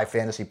maybe 5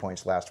 fantasy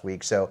points last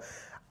week. So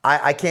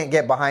I can't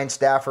get behind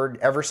Stafford.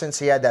 Ever since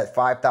he had that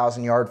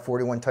 5,000-yard,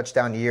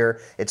 41-touchdown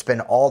year, it's been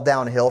all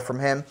downhill from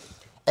him.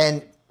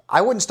 And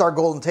I wouldn't start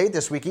Golden Tate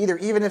this week either,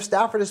 even if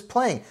Stafford is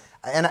playing.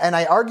 And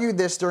I argued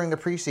this during the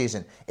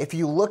preseason. If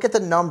you look at the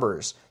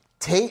numbers,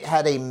 Tate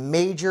had a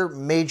major,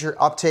 major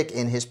uptick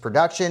in his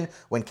production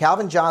when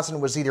Calvin Johnson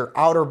was either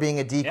out or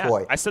being a decoy.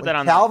 Yeah, I said when that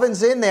on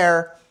Calvin's in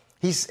there,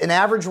 he's an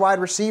average wide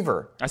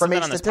receiver from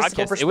a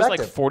statistical perspective. It was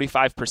like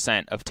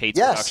 45% of Tate's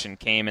production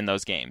came in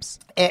those games.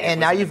 And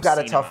now you've got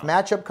a tough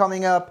matchup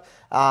coming up.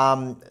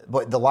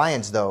 But the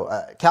Lions,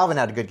 though, Calvin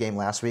had a good game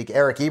last week.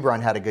 Eric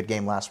Ebron had a good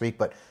game last week,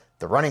 but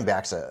the running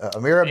backs,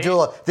 Amir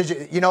Abdullah,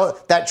 did you know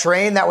that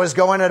train that was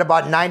going at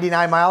about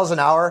 99 miles an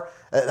hour?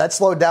 That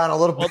slowed down a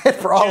little bit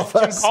for all of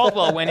us. Jim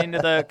Caldwell went into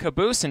the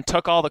caboose and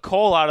took all the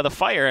coal out of the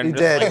fire and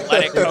just,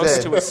 let it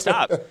coast to a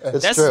stop.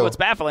 That's what's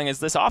baffling is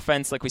this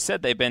offense, like we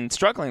said, they've been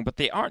struggling, but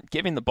they aren't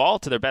giving the ball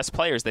to their best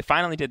players. They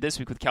finally did this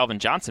week with Calvin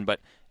Johnson,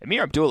 but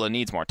Amir Abdullah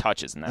needs more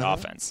touches in that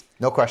offense.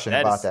 No question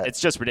about that. It's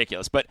just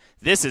ridiculous. But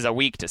this is a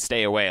week to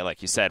stay away,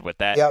 like you said, with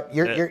that. Yep,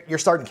 you're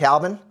starting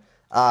Calvin.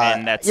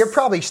 And you're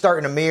probably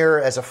starting Amir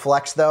as a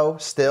flex, though,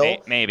 still.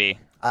 Maybe.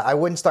 I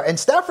wouldn't start. And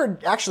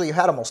Stafford actually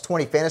had almost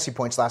 20 fantasy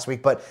points last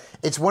week, but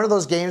it's one of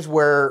those games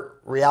where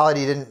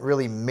reality didn't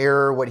really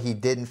mirror what he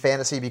did in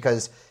fantasy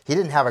because he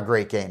didn't have a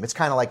great game. It's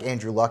kind of like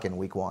Andrew Luck in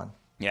week 1.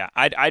 Yeah,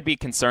 I'd be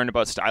concerned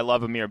about I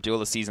love Amir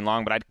Abdullah season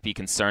long, but I'd be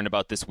concerned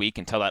about this week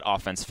until that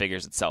offense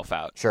figures itself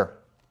out. Sure.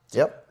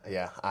 Yep.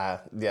 Yeah, I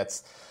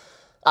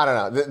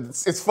don't know.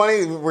 It's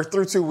funny, we're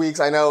through 2 weeks.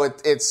 I know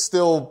it's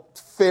still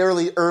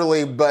fairly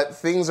early, but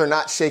things are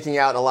not shaking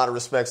out in a lot of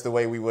respects the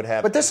way we would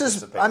have. But this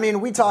is,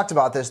 we talked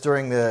about this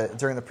during the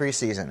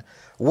preseason.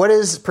 What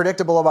is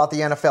predictable about the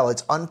NFL?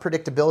 It's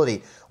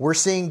unpredictability. We're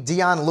seeing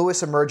Dion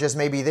Lewis emerge as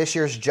maybe this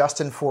year's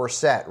Justin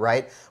Forsett,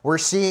 right? We're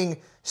seeing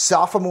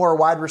sophomore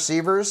wide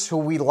receivers who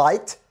we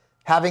liked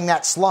having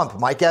that slump.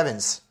 Mike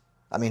Evans.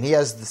 He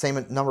has the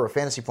same number of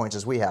fantasy points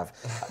as we have.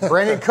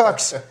 Brandon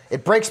Cooks.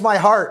 It breaks my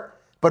heart.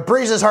 But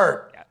Breeze is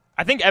hurt. Yeah.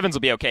 I think Evans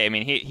will be okay.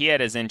 He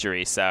had his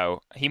injury,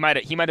 so he might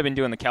have been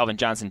doing the Calvin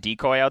Johnson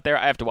decoy out there.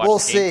 I have to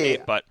watch the game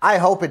tape, but I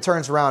hope it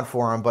turns around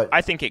for him, but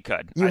I think it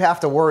could. You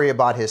have to worry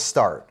about his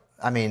start.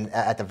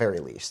 At the very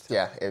least.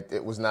 Yeah,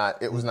 it was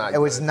not. It was not. It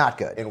was not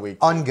good in week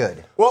 2.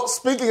 Ungood. Well,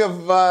 speaking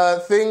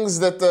of things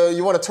that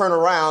you want to turn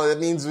around, it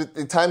means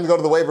it's time to go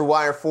to the waiver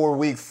wire for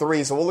week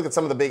 3. So we'll look at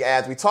some of the big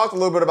ads. We talked a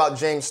little bit about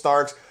James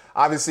Starks.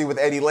 Obviously, with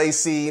Eddie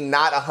Lacy,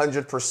 not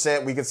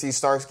 100%. We could see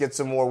Starks get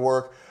some more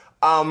work.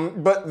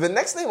 But the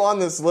next name on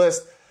this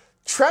list,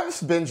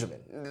 Travis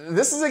Benjamin.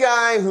 This is a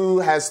guy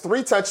who has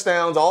 3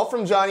 touchdowns, all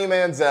from Johnny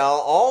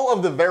Manziel, all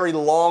of the very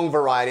long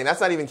variety, and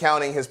that's not even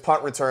counting his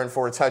punt return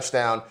for a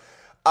touchdown.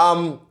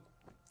 Alex,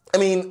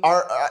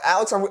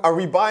 are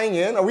we buying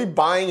in? Are we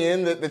buying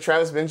in that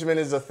Travis Benjamin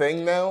is a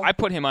thing now? I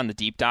put him on the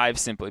deep dive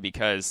simply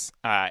because,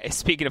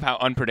 speaking of how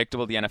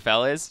unpredictable the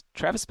NFL is,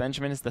 Travis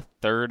Benjamin is the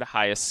 3rd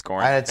highest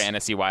scoring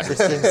fantasy wide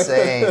receiver. It's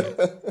insane.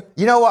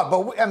 You know what?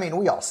 But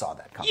we all saw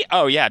that coming.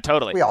 Yeah,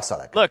 totally. We all saw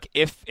that coming. Look,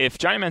 if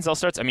Johnny Manziel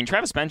starts,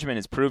 Travis Benjamin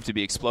has proved to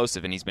be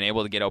explosive, and he's been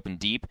able to get open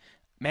deep.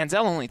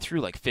 Manziel only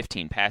threw like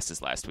 15 passes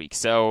last week,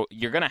 so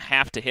you're going to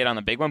have to hit on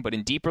the big one. But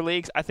in deeper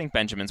leagues, I think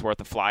Benjamin's worth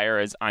a flyer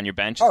as on your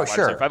bench. Oh,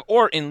 sure. 5.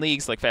 Or in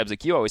leagues like Fabs,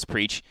 like you always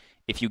preach,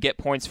 if you get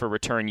points for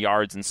return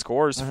yards and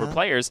scores for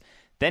players,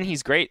 then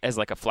he's great as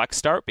like a flex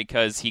start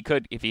because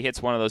if he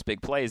hits one of those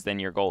big plays, then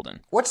you're golden.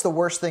 What's the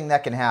worst thing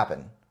that can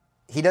happen?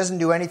 He doesn't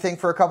do anything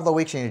for a couple of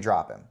weeks and you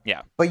drop him.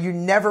 Yeah. But you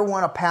never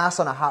want to pass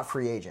on a hot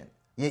free agent.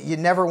 You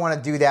never want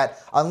to do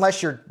that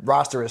unless your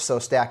roster is so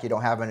stacked you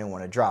don't have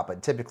anyone to drop,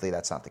 but typically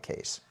that's not the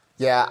case.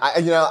 Yeah,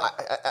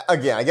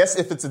 again, I guess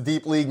if it's a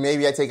deep league,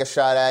 maybe I take a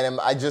shot at him.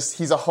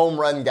 He's a home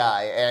run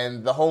guy,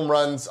 and the home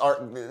runs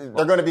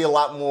they're going to be a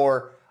lot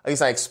more, at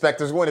least I expect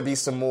there's going to be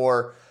some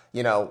more,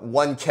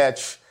 one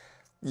catch,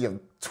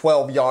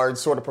 12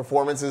 yards sort of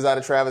performances out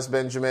of Travis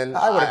Benjamin.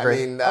 I would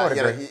agree.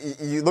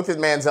 You looked at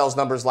Manziel's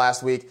numbers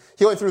last week.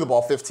 He only threw the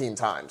ball 15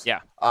 times.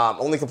 Yeah.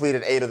 Only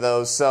completed 8 of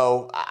those.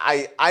 So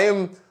I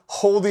am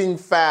holding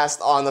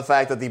fast on the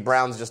fact that the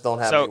Browns just don't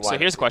have any wide So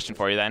here's receivers. a question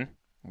for you then.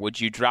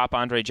 Would you drop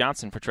Andre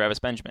Johnson for Travis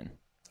Benjamin?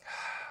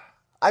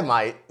 I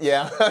might,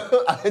 yeah.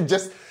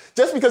 Just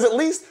because at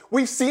least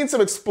we've seen some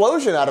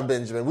explosion out of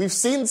Benjamin. We've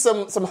seen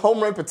some home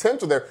run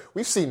potential there.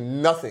 We've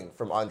seen nothing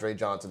from Andre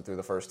Johnson through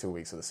the first 2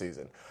 weeks of the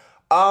season.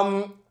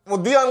 Well,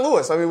 Dion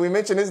Lewis, we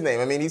mentioned his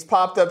name. He's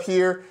popped up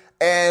here,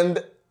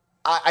 and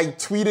I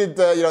tweeted,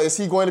 is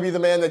he going to be the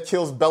man that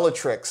kills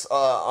Bellatrix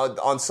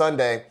on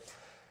Sunday?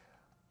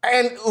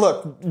 And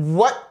look,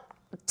 what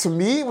to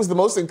me was the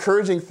most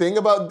encouraging thing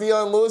about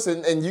Dion Lewis,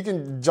 and you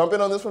can jump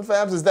in on this one,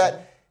 Fabs, is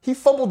that he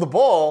fumbled the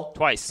ball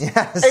twice.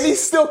 Yes. And he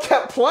still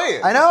kept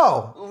playing. I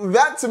know.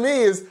 That to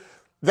me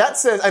that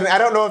says, I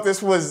don't know if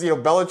this was,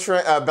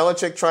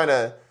 Belichick trying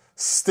to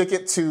stick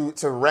it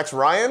to Rex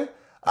Ryan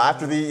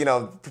after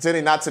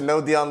pretending not to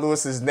know Dion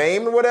Lewis's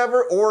name or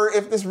whatever, or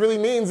if this really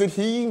means that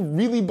he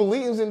really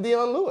believes in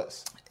Dion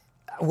Lewis.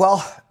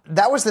 Well,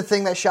 that was the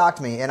thing that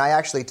shocked me, and I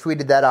actually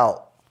tweeted that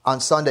out on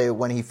Sunday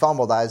when he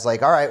fumbled. I was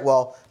like, all right,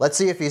 well, let's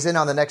see if he's in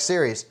on the next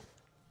series.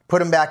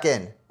 Put him back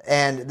in.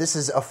 And this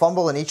is a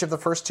fumble in each of the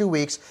first 2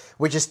 weeks,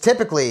 which is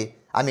typically,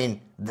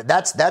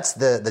 that's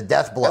the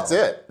death blow. That's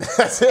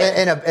it.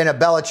 In a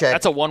Belichick.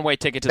 That's a one-way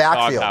ticket to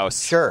backfield. the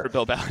doghouse for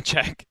Bill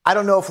Belichick. I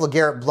don't know if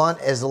LeGarrette Blount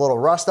is a little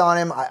rust on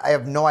him. I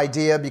have no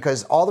idea,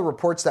 because all the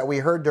reports that we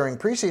heard during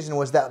preseason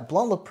was that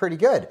Blount looked pretty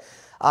good.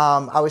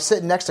 I was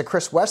sitting next to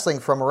Chris Wessling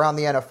from Around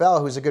the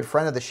NFL, who's a good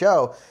friend of the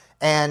show,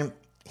 and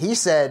he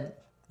said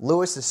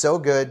Lewis is so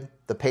good,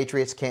 the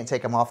Patriots can't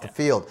take him off the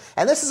field.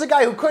 And this is a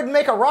guy who couldn't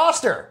make a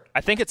roster.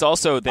 I think it's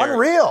also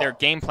their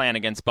game plan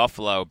against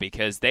Buffalo,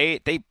 because they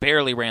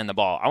barely ran the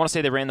ball. I want to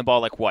say they ran the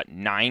ball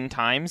 9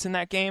 times in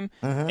that game.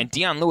 Mm-hmm. And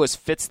Dion Lewis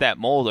fits that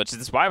mold, which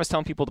is why I was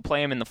telling people to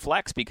play him in the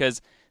flex,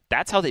 because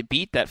that's how they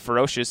beat that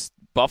ferocious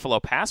Buffalo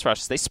pass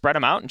rush. They spread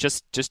him out and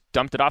just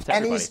dumped it off to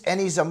everybody. And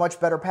he's a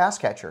much better pass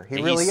catcher.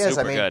 He really is.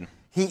 Super good.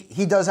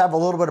 He does have a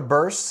little bit of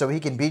burst, so he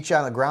can beat you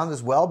on the ground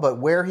as well. But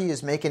where he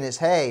is making his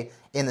hay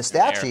in the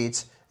stat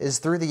sheets is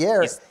through the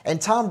air.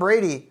 And Tom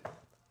Brady,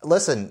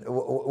 listen,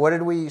 what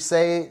did we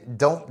say?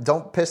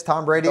 Don't piss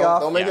Tom Brady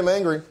off. Don't make him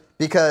angry.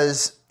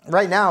 Because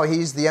right now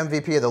he's the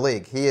MVP of the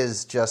league. He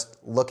is just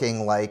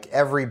looking like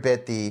every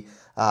bit the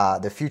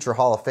future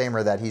Hall of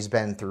Famer that he's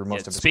been through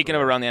most of his Speaking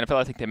career. of Around the NFL,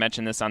 I think they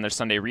mentioned this on their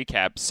Sunday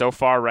recap. So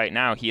far right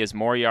now, he has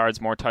more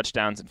yards, more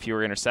touchdowns, and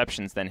fewer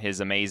interceptions than his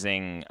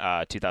amazing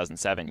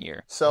 2007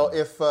 year. So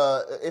if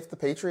the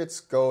Patriots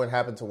go and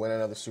happen to win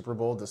another Super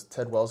Bowl, does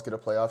Ted Wells get a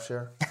playoff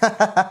share?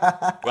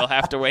 We'll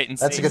have to wait and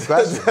see. That's a good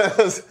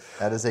question.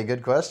 That is a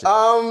good question.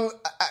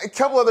 A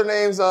couple other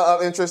names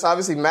of interest.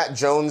 Obviously, Matt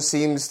Jones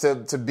seems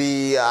to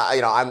be.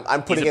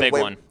 I'm putting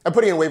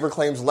in waiver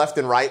claims left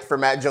and right for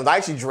Matt Jones. I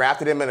actually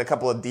drafted him in a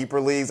couple of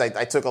deeper leagues.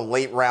 I took a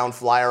late round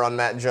flyer on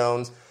Matt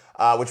Jones,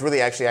 which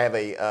really actually I have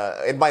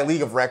in my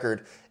league of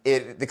record.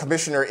 The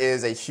commissioner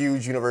is a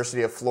huge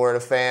University of Florida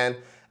fan,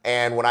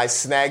 and when I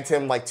snagged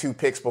him 2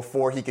 picks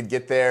before he could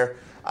get there,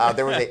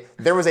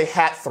 there was a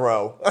hat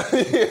throw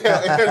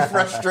in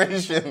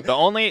frustration. The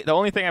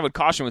only thing I would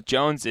caution with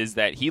Jones is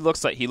that he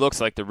looks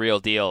like the real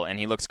deal, and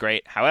he looks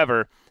great.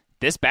 However,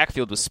 this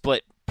backfield was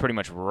split pretty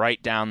much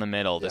right down the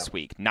middle this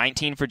week.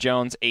 19 for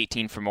Jones,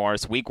 18 for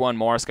Morris. Week 1,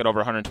 Morris got over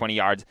 120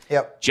 yards.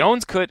 Yep.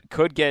 Jones could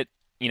get,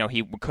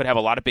 he could have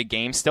a lot of big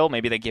games still.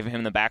 Maybe they give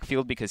him the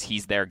backfield because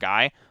he's their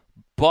guy.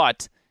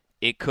 But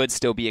it could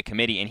still be a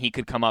committee, and he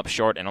could come up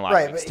short in a lot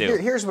of weeks too.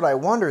 Here's what I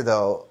wonder,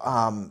 though.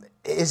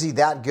 Is he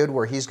that good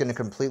where he's going to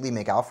completely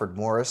make Alfred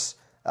Morris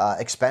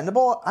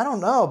expendable? I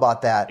don't know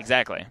about that.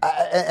 Exactly.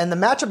 And the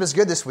matchup is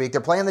good this week.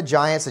 They're playing the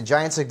Giants. The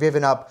Giants have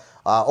given up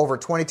over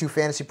 22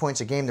 fantasy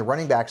points a game to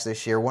running backs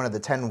this year, one of the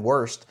 10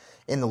 worst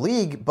in the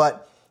league.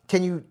 But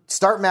can you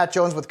start Matt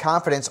Jones with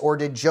confidence, or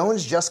did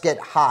Jones just get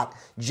hot?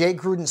 Jay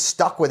Gruden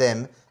stuck with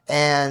him,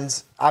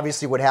 and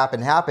obviously what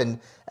happened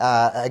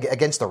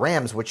against the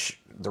Rams, which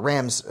the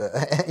Rams,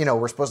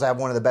 we're supposed to have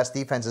one of the best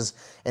defenses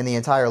in the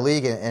entire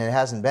league, and it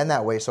hasn't been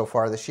that way so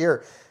far this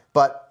year.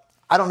 But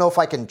I don't know if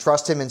I can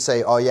trust him and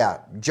say, oh, yeah,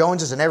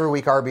 Jones is an every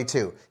week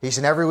RB2. He's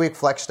an every week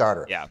flex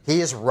starter. Yeah.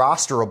 He is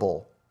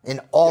rosterable in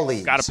all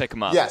leagues. Got to pick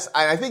him up. Yes,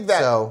 I think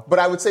that. But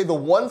I would say the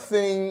one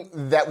thing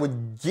that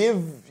would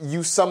give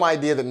you some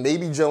idea that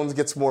maybe Jones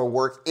gets more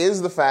work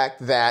is the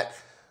fact that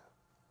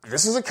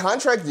this is a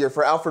contract year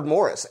for Alfred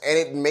Morris, and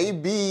it may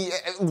be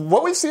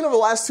what we've seen over the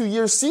last 2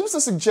 years seems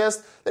to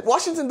suggest that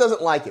Washington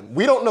doesn't like him.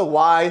 We don't know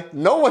why.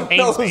 No one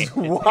knows why.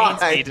 It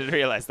pains me to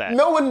realize that.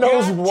 No one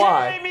knows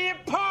why. Tearing me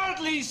apart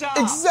Lisa.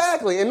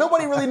 Exactly, and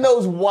nobody really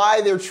knows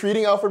why they're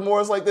treating Alfred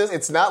Morris like this.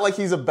 It's not like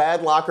he's a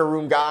bad locker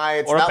room guy.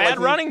 It's or not a bad like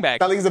running back.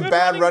 Not like he's a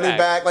bad running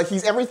back. Like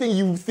he's everything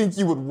you think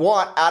you would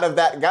want out of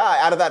that guy,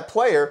 out of that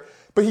player.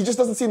 But he just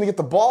doesn't seem to get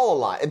the ball a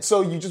lot. And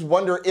so you just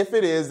wonder if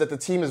it is that the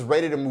team is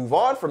ready to move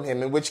on from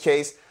him, in which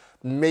case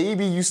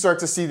maybe you start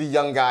to see the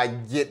young guy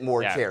get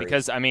more carries.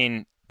 Because, I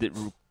mean,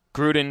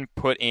 Gruden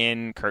put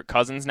in Kirk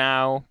Cousins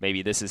now.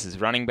 Maybe this is his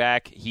running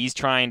back. He's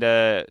trying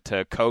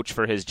to coach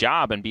for his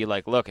job and be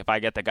like, look, if I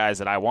get the guys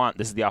that I want,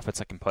 this is the offense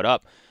I can put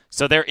up.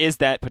 So there is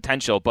that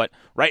potential. But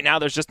right now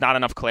there's just not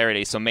enough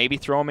clarity. So maybe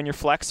throw him in your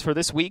flex for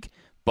this week.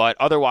 But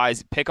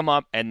otherwise, pick him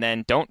up and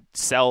then don't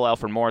sell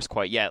Alfred Morris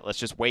quite yet. Let's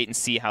just wait and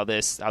see how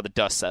the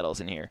dust settles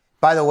in here.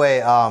 By the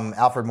way,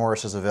 Alfred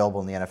Morris is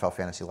available in the NFL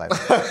Fantasy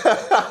Library.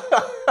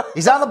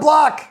 He's on the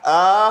block.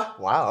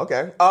 Wow,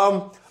 okay.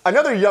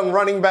 Another young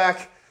running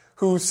back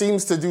who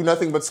seems to do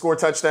nothing but score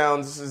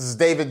touchdowns is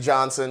David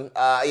Johnson.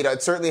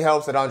 It certainly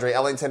helps that Andre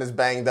Ellington is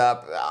banged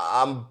up.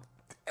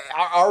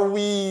 Are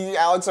we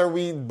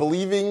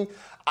believing?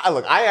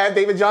 Look, I have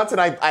David Johnson.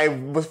 I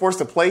was forced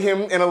to play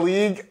him in a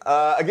league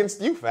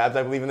against you, Fabs.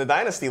 I believe in the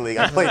Dynasty League.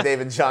 I played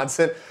David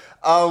Johnson.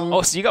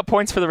 So you got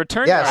points for the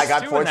return? Yes, I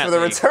got points for the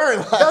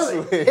return last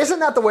week. Isn't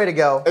that the way to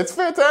go? It's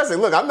fantastic.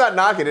 Look, I'm not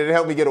knocking it. It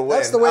helped me get a win.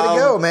 That's the way to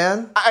go,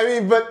 man. I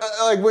mean, but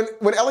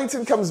when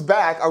Ellington comes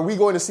back, are we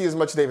going to see as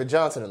much David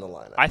Johnson in the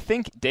lineup? I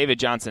think David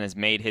Johnson has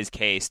made his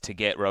case to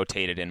get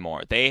rotated in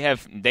more.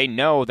 They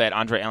know that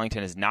Andre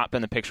Ellington has not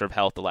been the picture of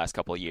health the last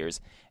couple of years.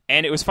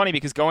 And it was funny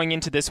because going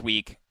into this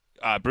week,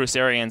 Bruce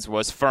Arians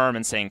was firm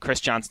in saying Chris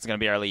Johnson's going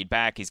to be our lead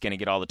back. He's going to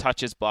get all the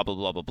touches, blah, blah,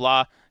 blah, blah,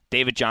 blah.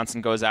 David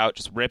Johnson goes out,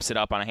 just rips it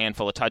up on a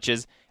handful of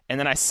touches. And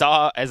then I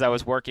saw, as I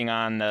was working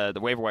on the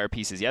waiver wire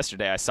pieces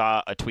yesterday, I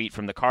saw a tweet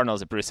from the Cardinals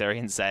that Bruce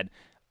Arians said,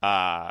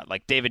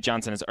 David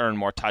Johnson has earned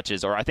more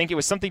touches. Or I think it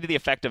was something to the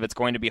effect of it's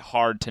going to be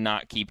hard to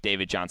not keep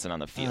David Johnson on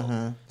the field.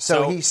 Mm-hmm.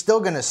 So he's still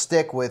going to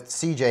stick with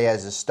CJ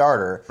as his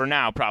starter. For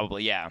now,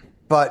 probably, yeah.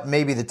 But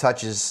maybe the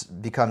touches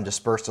become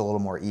dispersed a little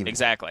more even.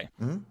 Exactly.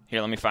 Mm-hmm.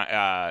 Here, let me find...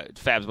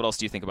 Fabs, what else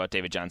do you think about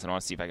David Johnson? I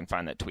want to see if I can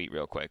find that tweet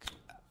real quick.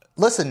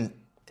 Listen,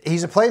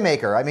 he's a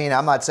playmaker. I mean,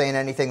 I'm not saying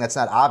anything that's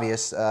not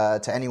obvious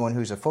to anyone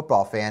who's a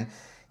football fan.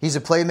 He's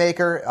a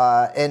playmaker,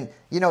 and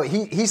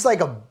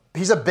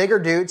he's a bigger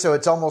dude, so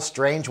it's almost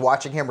strange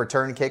watching him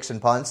return kicks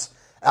and punts,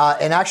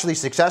 and actually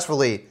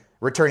successfully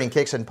returning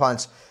kicks and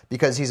punts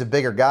because he's a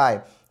bigger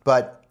guy.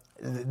 But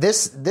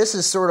this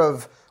is sort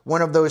of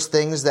one of those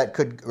things that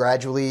could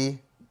gradually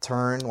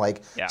turn.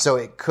 So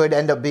it could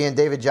end up being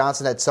David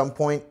Johnson at some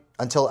point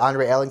until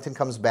Andre Ellington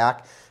comes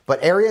back.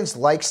 But Arians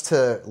likes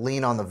to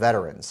lean on the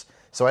veterans.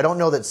 So I don't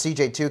know that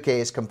CJ2K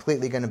is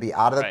completely going to be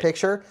out of the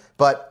picture.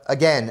 But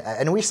again,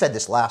 and we said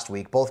this last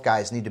week, both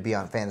guys need to be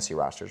on fantasy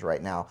rosters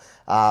right now.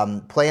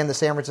 Playing the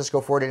San Francisco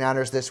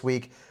 49ers this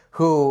week,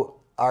 who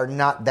are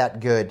not that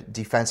good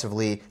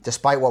defensively,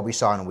 despite what we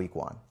saw in week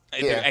 1.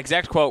 The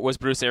exact quote was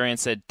Bruce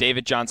Arians said,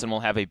 David Johnson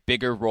will have a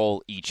bigger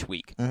role each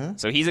week. Mm-hmm.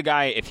 So he's a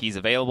guy, if he's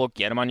available,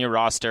 get him on your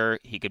roster.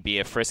 He could be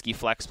a frisky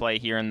flex play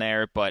here and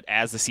there, but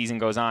as the season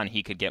goes on,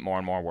 he could get more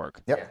and more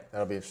work. Yep. Yeah,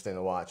 that'll be interesting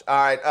to watch. All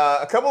right,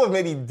 a couple of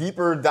maybe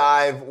deeper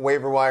dive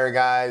waiver wire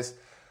guys.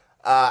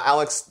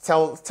 Alex,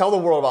 tell the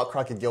world about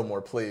Crockett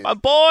Gilmore, please. My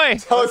boy!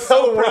 Tell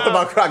the world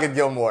about Crockett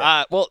Gilmore.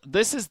 Well,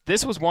 this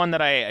was one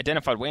that I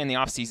identified way in the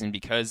offseason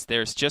because there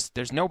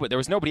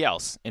was nobody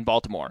else in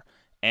Baltimore.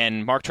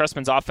 And Mark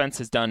Trestman's offense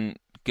has done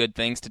good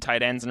things to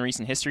tight ends in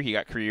recent history. He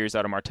got career years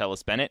out of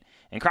Martellus Bennett.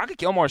 And Crockett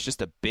Gilmore is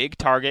just a big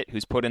target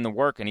who's put in the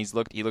work, and he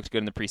looked good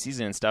in the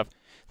preseason and stuff.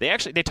 They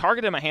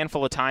targeted him a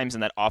handful of times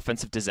in that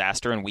offensive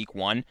disaster in week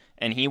 1,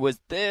 and he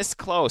was this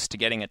close to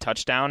getting a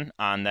touchdown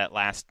on that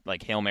last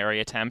Hail Mary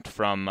attempt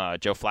from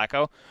Joe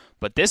Flacco.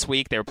 But this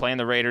week, they were playing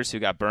the Raiders, who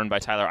got burned by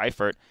Tyler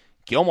Eifert.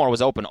 Gilmore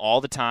was open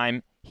all the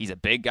time. He's a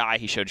big guy.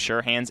 He showed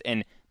sure hands,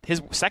 and his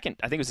second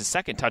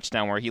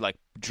touchdown where he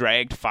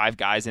dragged 5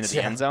 guys into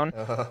the end zone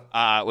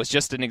was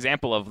just an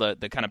example of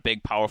the kind of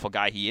big, powerful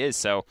guy he is.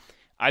 So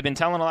I've been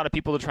telling a lot of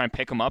people to try and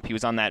pick him up. He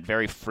was on that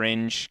very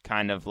fringe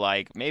kind of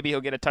maybe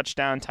he'll get a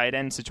touchdown tight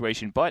end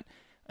situation. But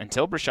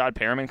until Brashad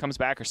Perriman comes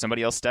back or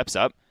somebody else steps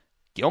up,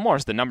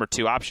 Gilmore's the number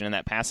 2 option in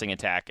that passing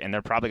attack, and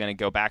they're probably going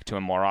to go back to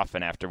him more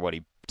often after what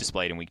he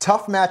displayed in week 2.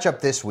 Tough matchup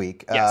this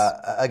week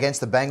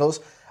against the Bengals.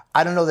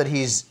 I don't know that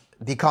he's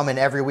become an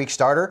every week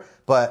starter,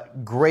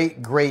 but great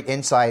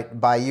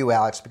insight by you,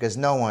 Alex, because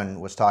no one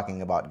was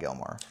talking about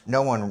Gilmore.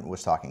 No one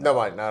was talking about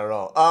Nobody, not at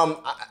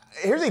all.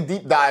 Here's a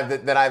deep dive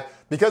that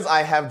because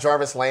I have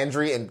Jarvis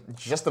Landry in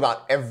just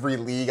about every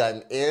league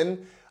I'm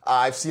in,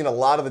 I've seen a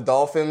lot of the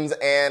Dolphins,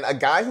 and a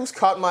guy who's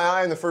caught my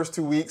eye in the first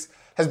 2 weeks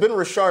has been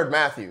Rashard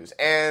Matthews.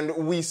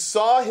 And we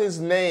saw his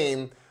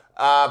name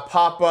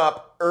pop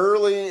up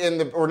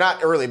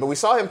we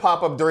saw him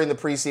pop up during the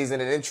preseason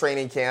and in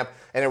training camp,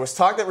 and there was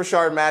talk that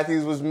Rashard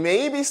Matthews was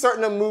maybe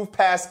starting to move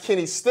past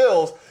Kenny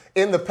Stills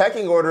in the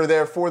pecking order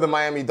there for the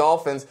Miami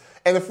Dolphins.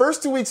 And the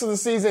first 2 weeks of the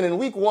season, in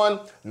week 1,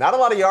 not a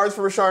lot of yards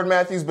for Rashard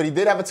Matthews, but he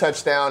did have a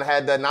touchdown,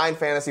 had 9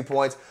 fantasy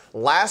points.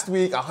 Last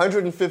week,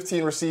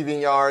 115 receiving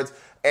yards.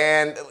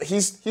 And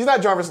he's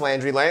not Jarvis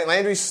Landry.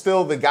 Landry's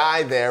still the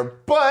guy there,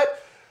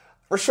 but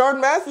Rishard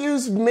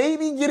Matthews may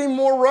be getting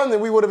more run than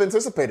we would have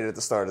anticipated at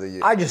the start of the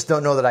year. I just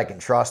don't know that I can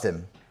trust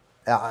him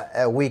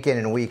week in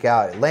and week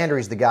out.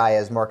 Landry's the guy,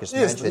 as Marcus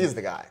mentioned. He's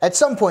the guy. At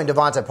some point,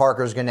 Devontae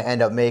Parker is going to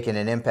end up making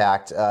an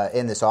impact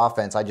in this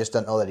offense. I just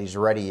don't know that he's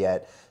ready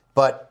yet.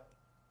 But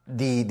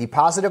the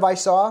positive I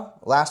saw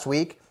last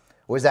week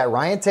was that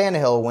Ryan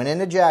Tannehill went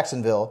into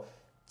Jacksonville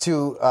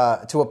to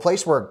a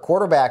place where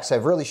quarterbacks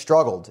have really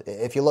struggled.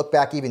 If you look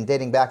back, even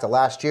dating back to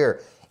last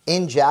year,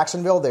 in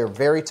Jacksonville, they're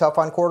very tough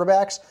on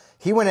quarterbacks.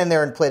 He went in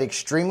there and played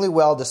extremely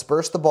well,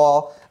 dispersed the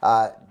ball.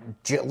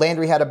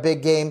 Landry had a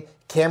big game.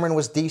 Cameron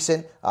was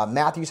decent.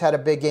 Matthews had a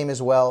big game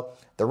as well.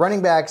 The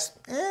running backs,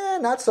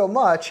 not so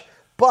much.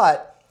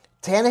 But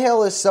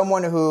Tannehill is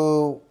someone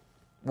who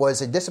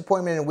was a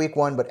disappointment in week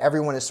one, but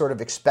everyone is sort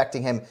of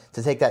expecting him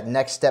to take that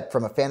next step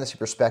from a fantasy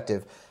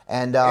perspective.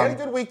 And he had a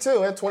good week, too.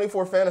 He had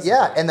 24 fantasy.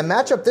 Yeah, and the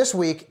matchup this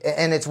week,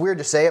 and it's weird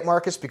to say it,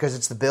 Marcus, because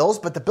it's the Bills,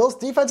 but the Bills'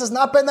 defense has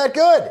not been that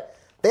good.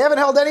 They haven't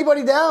held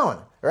anybody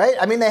down, right?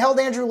 I mean, they held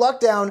Andrew Luck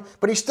down,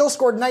 but he still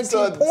scored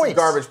 19 points. Some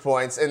garbage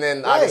points, and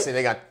then obviously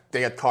they got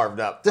carved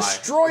up.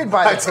 Destroyed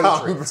by the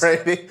Tom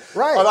Brady.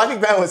 Right. Well, I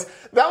think that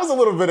was a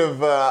little bit of,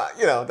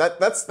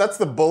 that's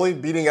the bully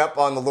beating up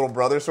on the little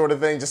brother sort of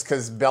thing, just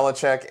because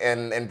Belichick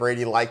and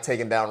Brady like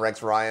taking down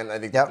Rex Ryan. I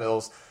think the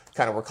Bills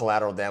kind of were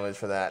collateral damage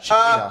for that.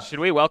 Should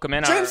we welcome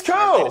in James our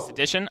Coe? latest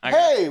edition?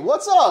 Hey,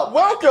 what's up?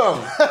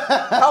 Welcome.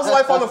 How's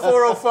life on the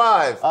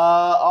 405?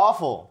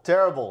 Awful.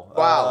 Terrible.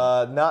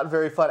 Wow. Not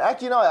very fun.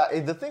 Actually,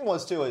 the thing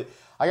was, too,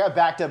 I got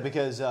backed up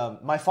because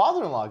my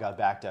father-in-law got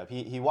backed up.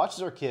 He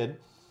watches our kid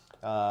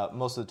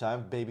most of the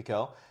time, Baby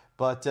Co.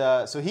 But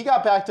so he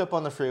got backed up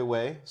on the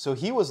freeway, so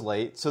he was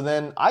late. So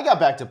then I got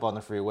backed up on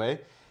the freeway.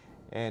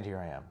 And here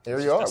I am. Here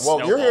you are.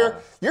 Well, you're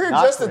here. You're here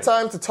just in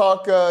time to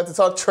talk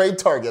trade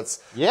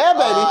targets. Yeah,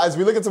 baby. As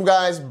we look at some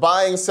guys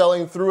buying,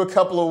 selling through a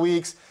couple of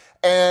weeks,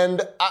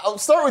 and I'll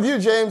start with you,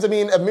 James. I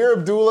mean, Ameer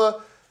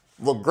Abdullah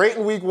looked great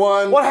in week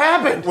one. What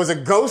happened? Was a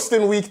ghost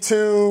in week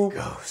two.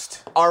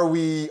 Ghost. Are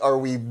we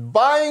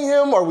buying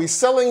him? Are we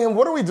selling him?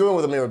 What are we doing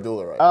with Ameer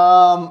Abdullah right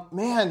now?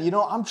 Man,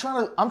 I'm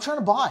trying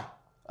to buy.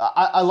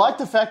 I like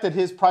the fact that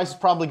his price is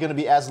probably going to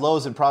be as low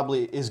as it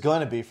probably is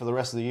going to be for the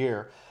rest of the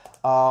year.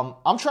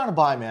 I'm trying to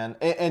buy, man.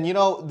 And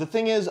the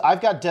thing is,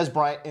 I've got Dez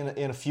Bryant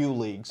in a few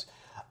leagues.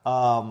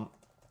 And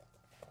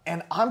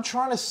I'm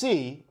trying to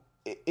see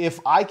if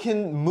I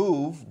can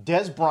move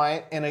Dez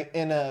Bryant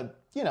in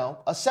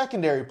a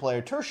secondary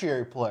player,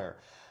 tertiary player.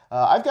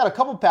 I've got a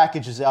couple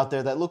packages out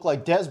there that look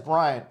like Dez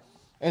Bryant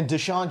and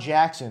Deshaun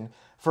Jackson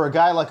for a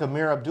guy like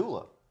Ameer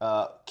Abdullah.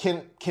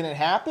 Can it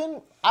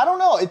happen? I don't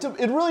know.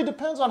 It really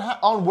depends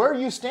on where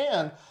you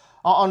stand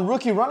on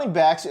rookie running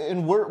backs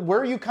and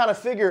where you kind of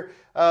figure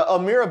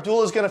Ameer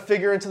Abdullah is going to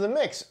figure into the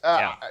mix.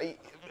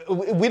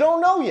 We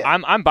don't know yet.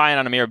 I'm buying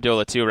on Ameer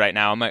Abdullah too right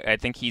now. I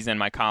think he's in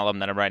my column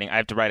that I'm writing. I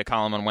have to write a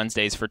column on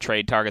Wednesdays for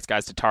trade targets,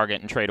 guys to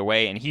target and trade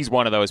away, and he's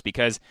one of those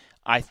because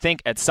I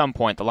think at some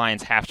point the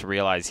Lions have to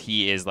realize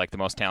he is like the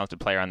most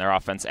talented player on their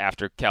offense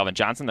after Calvin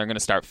Johnson. They're going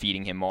to start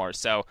feeding him more.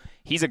 So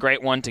he's a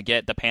great one to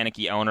get the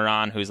panicky owner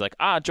on who's like,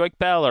 Joik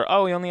Bell,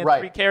 or he only had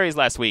 3 carries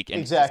last week,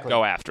 and just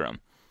go after him.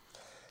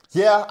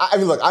 Yeah, I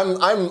mean, look,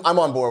 I'm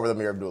on board with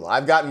Ameer Abdullah.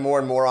 I've gotten more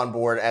and more on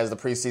board as the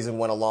preseason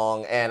went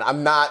along, and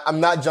I'm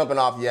not jumping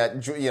off yet.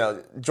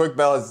 Joik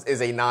Bell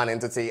is a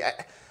non-entity.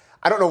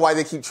 I don't know why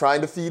they keep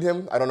trying to feed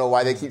him. I don't know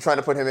why they keep trying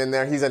to put him in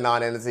there. He's a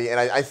non-entity, and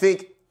I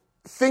think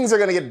things are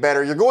going to get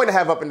better. You're going to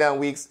have up and down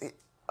weeks.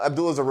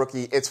 Abdullah's a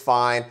rookie. It's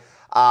fine.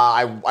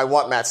 I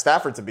want Matt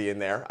Stafford to be in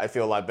there. I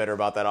feel a lot better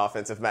about that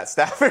offense if Matt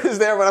Stafford is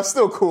there, but I'm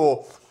still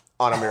cool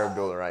on Ameer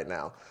Abdullah right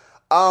now.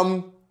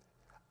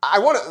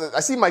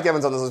 I see Mike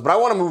Evans on this list, but I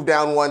want to move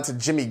down one to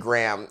Jimmy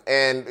Graham.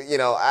 And,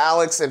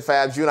 Alex and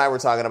Fabs, you and I were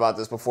talking about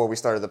this before we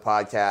started the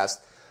podcast.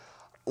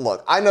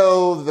 Look, I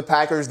know the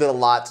Packers did a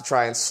lot to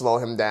try and slow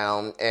him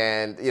down,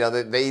 and,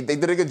 they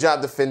did a good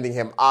job defending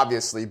him,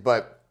 obviously,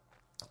 but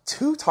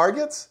 2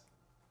 targets?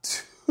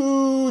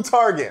 2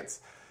 targets.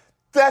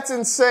 That's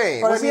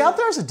insane. But was he out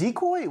there as a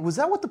decoy? Was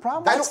that what the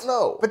problem was? I don't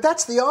know. But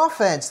that's the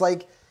offense.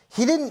 Like,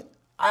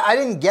 I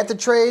didn't get the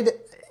trade.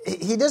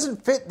 He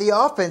doesn't fit the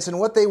offense and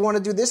what they want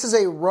to do. This is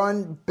a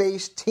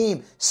run-based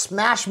team.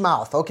 Smash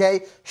mouth,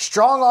 okay?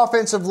 Strong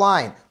offensive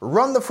line.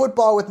 Run the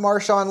football with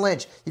Marshawn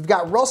Lynch. You've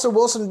got Russell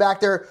Wilson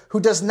back there who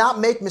does not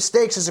make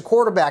mistakes as a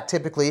quarterback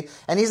typically,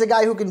 and he's a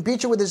guy who can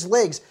beat you with his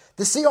legs.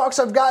 The Seahawks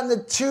have gotten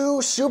the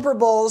 2 Super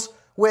Bowls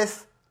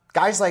with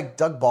guys like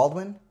Doug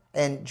Baldwin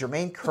and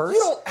Jermaine Kearse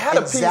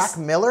and Zach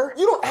Miller.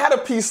 You don't add a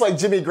piece like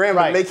Jimmy Graham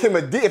to make him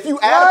a D. If you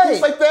add a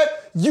piece like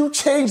that, you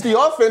change the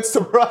offense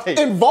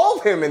to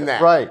involve him in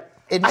that. Right.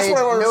 It made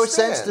no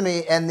sense to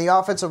me, and the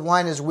offensive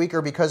line is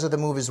weaker because of the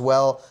move as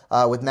well,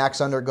 with Max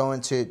Under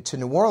going to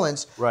New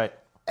Orleans. Right.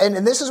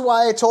 And this is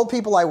why I told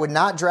people I would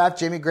not draft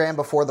Jimmy Graham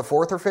before the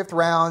 4th or 5th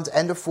rounds,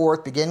 end of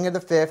 4th, beginning of the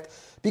 5th,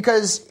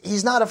 because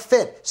he's not a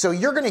fit. So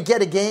you're going to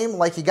get a game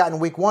like you got in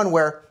week 1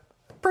 where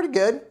pretty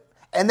good,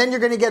 and then you're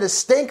going to get a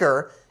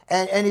stinker.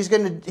 and he's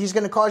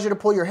gonna cause you to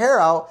pull your hair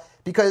out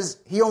because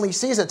he only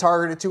sees a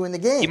target or two in the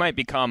game. He might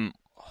become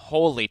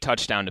wholly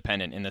touchdown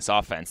dependent in this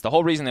offense. The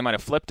whole reason they might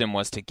have flipped him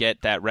was to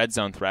get that red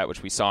zone threat,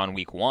 which we saw in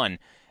week 1.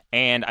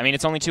 And, I mean,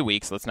 it's only 2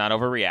 weeks. Let's not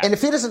overreact. And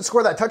if he doesn't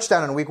score that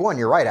touchdown in week 1,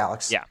 you're right,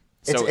 Alex. Yeah.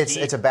 So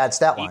it's a bad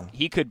stat line.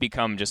 He could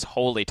become just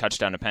wholly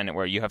touchdown dependent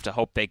where you have to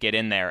hope they get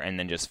in there and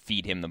then just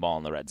feed him the ball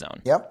in the red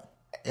zone. Yep.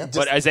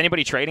 But is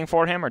anybody trading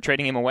for him or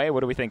trading him away?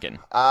 What are we thinking?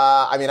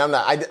 I mean, I'm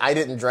not. I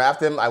didn't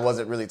draft him. I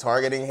wasn't really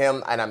targeting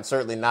him, and I'm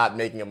certainly not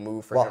making a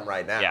move for him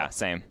right now. Yeah,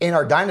 same. In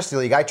our Dynasty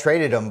League, I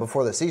traded him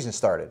before the season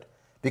started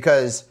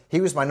because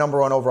he was my number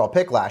 1 overall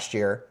pick last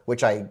year,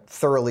 which I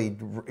thoroughly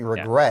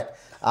regret.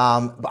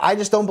 But I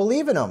just don't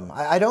believe in him.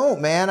 I don't,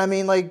 man. I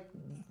mean, like,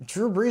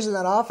 Drew Brees in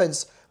that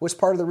offense was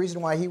part of the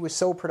reason why he was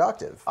so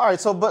productive. All right,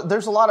 but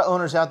there's a lot of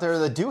owners out there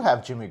that do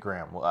have Jimmy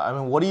Graham. I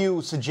mean, what are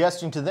you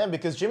suggesting to them?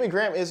 Because Jimmy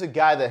Graham is a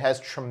guy that has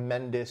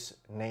tremendous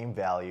name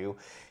value.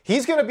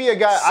 He's going to be a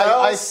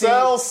guy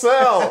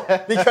sell.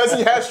 Because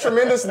he has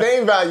tremendous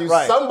name value.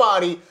 Right.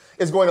 Somebody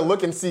is going to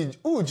look and see,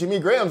 ooh, Jimmy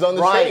Graham's on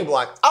the trading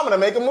block. I'm going to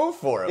make a move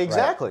for him.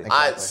 Exactly.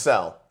 I'd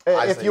sell.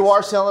 If you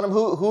are selling him,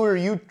 who are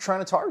you trying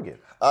to target?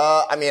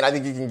 I mean, I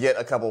think you can get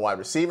a couple wide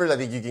receivers. I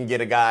think you can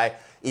get a guy,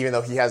 even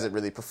though he hasn't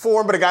really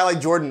performed, but a guy like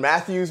Jordan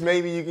Matthews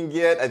maybe you can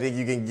get. I think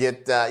you can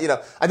get,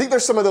 I think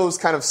there's some of those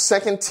kind of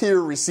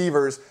second-tier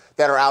receivers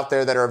that are out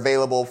there that are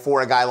available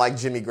for a guy like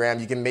Jimmy Graham.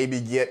 You can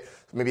maybe get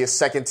a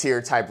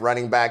second-tier type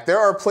running back. There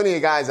are plenty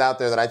of guys out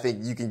there that I think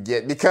you can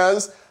get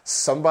because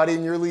somebody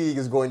in your league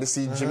is going to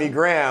see Jimmy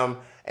Graham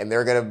and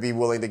they're going to be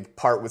willing to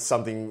part with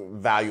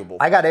something valuable.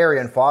 I got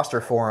Arian Foster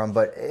for him,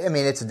 but, I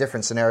mean, it's a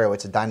different scenario.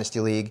 It's a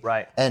dynasty league.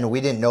 Right. And we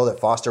didn't know that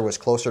Foster was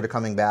closer to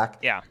coming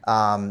back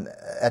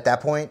at that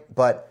point.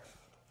 But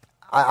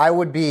I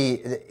would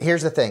be –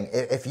 here's the thing.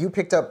 If you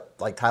picked up,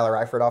 like, Tyler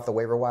Eifert off the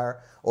waiver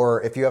wire,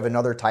 or if you have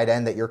another tight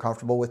end that you're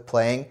comfortable with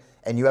playing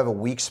and you have a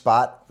weak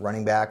spot,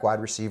 running back,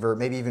 wide receiver,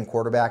 maybe even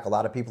quarterback, a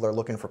lot of people are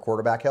looking for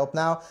quarterback help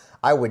now,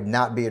 I would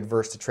not be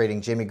adverse to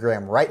trading Jimmy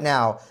Graham right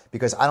now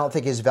because I don't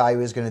think his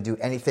value is going to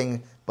do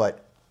anything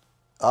but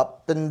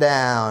up and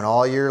down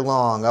all year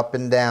long, up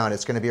and down.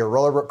 It's going to be a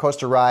roller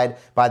coaster ride.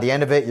 By the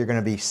end of it, you're going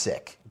to be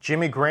sick.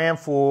 Jimmy Graham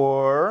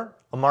for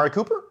Amari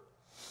Cooper?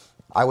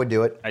 I would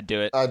do it. I'd do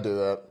it. I'd do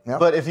that. Yep.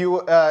 But if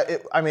you,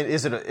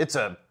 it's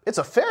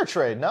a fair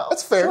trade, no?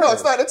 It's fair. Sure. No,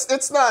 it's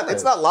not.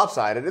 It's not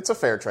lopsided. It's a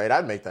fair trade.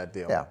 I'd make that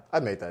deal. Yeah.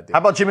 I'd make that deal. How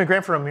about Jimmy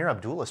Graham for Amir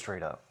Abdullah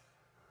straight up?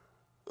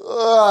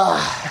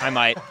 I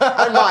might.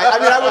 I mean,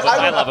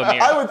 I love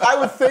Amir. I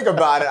would think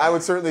about it. I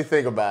would certainly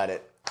think about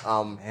it.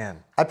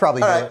 Man. I'd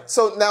probably do it.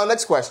 So now,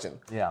 next question.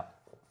 Yeah.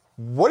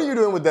 What are you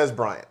doing with Dez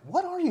Bryant?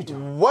 What are you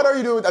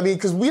doing?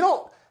 Because we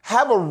don't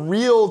have a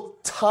real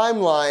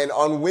timeline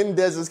on when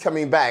Dez is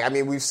coming back. I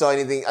mean, I've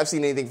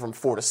seen anything from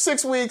 4 to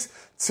 6 weeks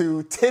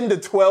to 10 to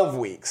 12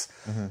 weeks.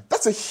 Mm-hmm.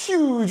 That's a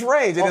huge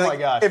range. And my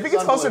gosh. If it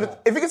gets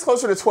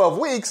closer to 12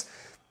 weeks,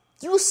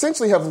 you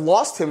essentially have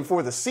lost him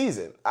for the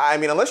season. I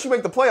mean, unless you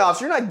make the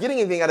playoffs, you're not getting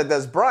anything out of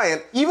Dez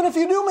Bryant. Even if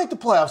you do make the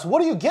playoffs,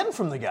 what are you getting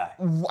from the guy?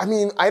 I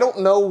mean, I don't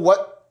know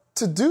what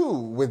to do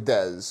with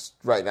Dez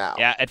right now.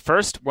 Yeah, at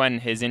first when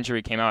his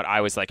injury came out, I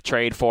was like,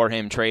 trade for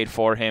him,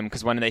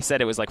 because when they said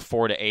it was like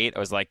 4 to 8, I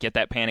was like, get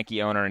that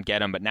panicky owner and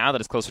get him. But now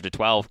that it's closer to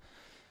 12,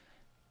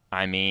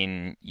 I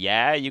mean,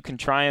 yeah, you can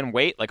try and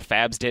wait like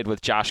Fabs did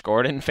with Josh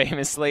Gordon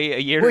famously a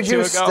year or two ago.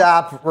 Would you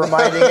stop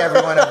reminding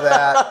everyone of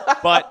that?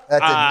 But that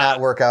did not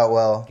work out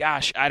well.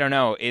 Gosh, I don't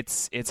know.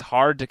 It's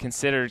hard to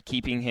consider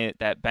keeping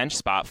that bench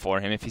spot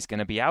for him if he's going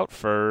to be out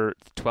for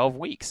 12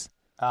 weeks.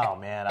 Oh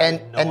man!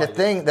 The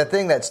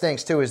thing that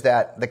stinks too is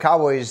that the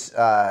Cowboys.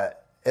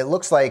 It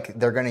looks like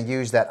they're going to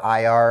use that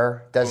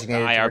IR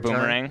designated IR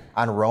boomerang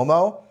on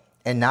Romo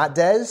and not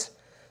Dez.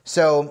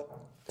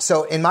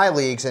 So in my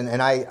leagues,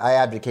 and I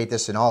advocate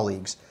this in all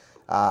leagues,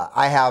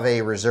 I have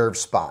a reserve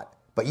spot.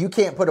 But you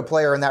can't put a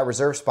player in that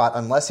reserve spot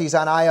unless he's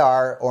on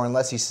IR or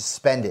unless he's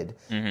suspended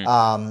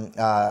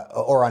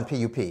or on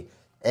PUP.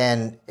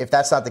 And if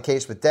that's not the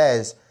case with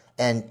Dez,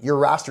 and your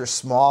roster is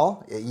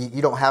small,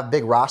 you don't have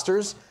big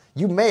rosters,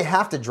 you may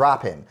have to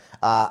drop him.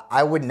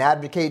 I wouldn't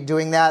advocate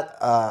doing that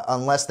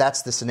unless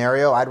that's the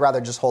scenario. I'd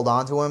rather just hold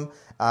on to him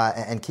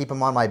and keep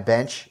him on my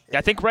bench.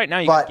 I think right now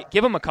you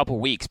give him a couple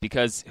weeks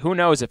because who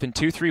knows if in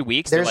 2-3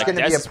 weeks there's like,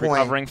 Dez is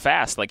recovering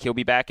fast. Like he'll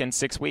be back in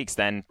 6 weeks,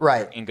 then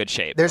in good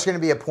shape. There's going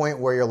to be a point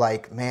where you're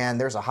like, man,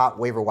 there's a hot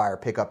waiver wire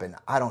pickup and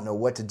I don't know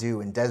what to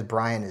do. And Dez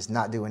Bryant is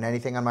not doing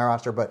anything on my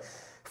roster, but.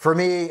 For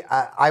me,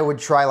 I would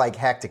try like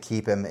heck to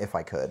keep him if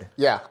I could.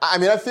 Yeah, I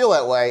mean, I feel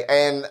that way,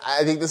 and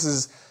I think this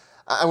is.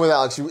 I'm with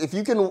Alex. If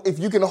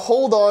you can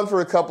hold on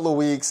for a couple of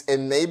weeks,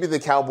 and maybe the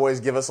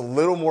Cowboys give us a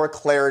little more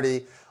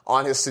clarity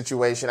on his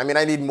situation. I mean,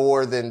 I need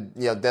more than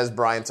Dez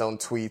Bryant's own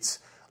tweets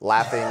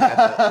laughing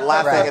at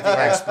the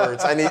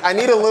experts. I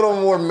need a little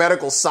more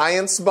medical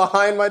science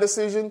behind my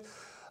decision.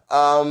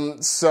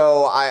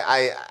 So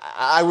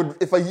I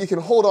would if you can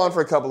hold on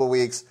for a couple of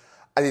weeks.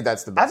 I think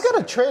that's the best. I've got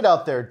a trade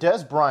out there,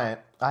 Dez Bryant.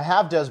 I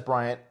have Dez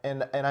Bryant,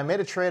 and I made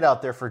a trade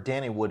out there for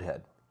Danny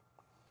Woodhead.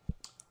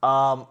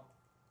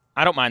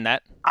 I don't mind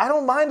that. I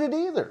don't mind it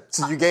either.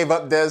 So you gave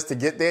up Dez to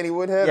get Danny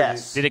Woodhead?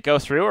 Yes. Did it go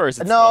through, or is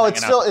it No,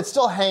 it's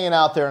still hanging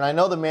out there, and I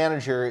know the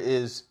manager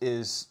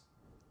is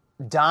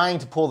dying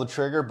to pull the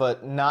trigger,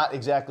 but not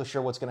exactly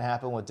sure what's going to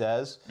happen with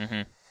Dez.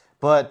 Mm-hmm.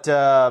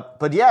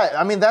 But yeah,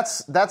 I mean,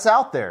 that's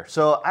out there.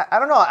 So I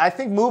don't know. I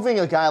think moving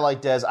a guy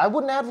like Dez, I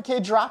wouldn't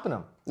advocate dropping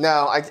him.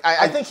 No,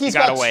 I think he's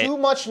got too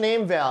much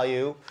name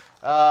value.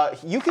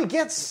 You could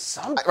get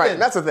something right,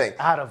 that's the thing.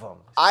 out of him.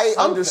 I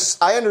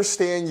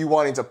understand you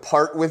wanting to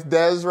part with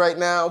Dez right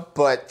now,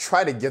 but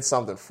try to get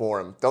something for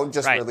him. Don't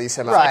just release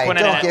him out. Right,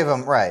 don't give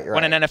him, right.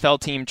 When an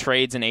NFL team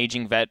trades an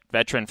aging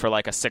veteran for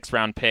like a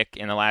 6th-round pick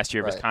in the last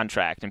year of his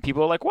contract, and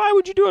people are like, why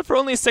would you do it for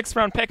only a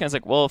 6th-round pick? And it's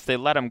like, well, if they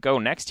let him go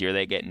next year,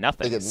 they get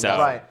nothing.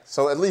 Right.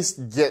 So at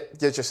least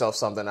get yourself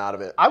something out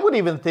of it. I would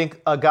even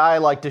think a guy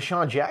like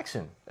Deshaun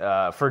Jackson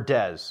for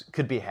Dez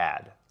could be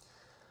had.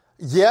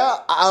 Yeah,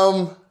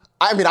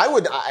 I mean,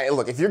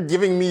 look, if you're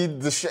giving me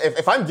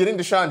if I'm getting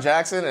Deshaun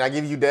Jackson and I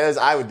give you Dez,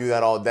 I would do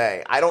that all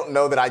day. I don't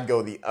know that I'd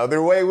go the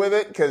other way with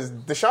it because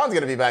Deshaun's going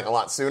to be back a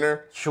lot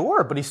sooner.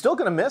 Sure, but he's still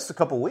going to miss a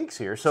couple weeks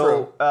here.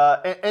 So,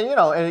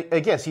 and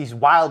I guess he's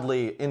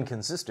wildly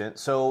inconsistent.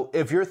 So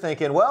if you're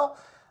thinking, well,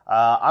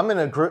 I'm in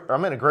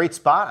a great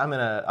spot. I'm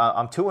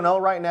 2-0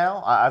 right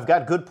now. I've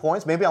got good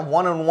points. Maybe I'm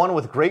 1-1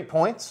 with great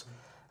points.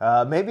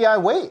 Maybe I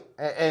wait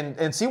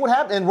and see what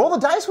happens and roll the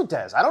dice with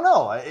Dez. I don't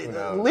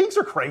know. Leagues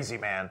are crazy,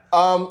 man.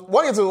 Want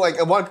to get to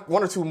like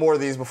one or two more of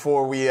these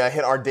before we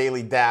hit our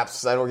daily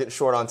daps. I know we're getting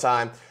short on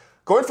time.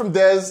 Going from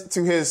Dez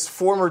to his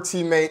former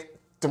teammate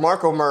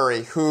DeMarco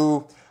Murray,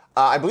 who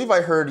I believe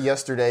I heard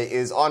yesterday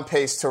is on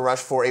pace to rush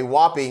for a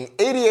whopping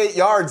 88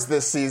 yards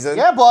this season.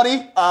 Yeah, buddy.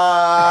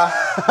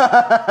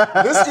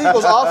 This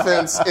Eagles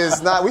offense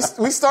is not.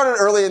 We started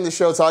early in the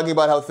show talking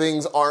about how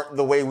things aren't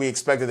the way we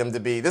expected them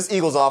to be. This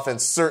Eagles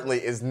offense certainly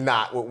is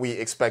not what we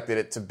expected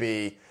it to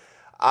be.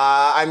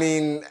 I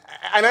mean,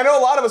 and I know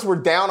a lot of us were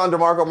down on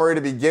DeMarco Murray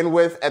to begin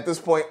with at this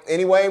point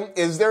anyway.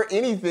 Is there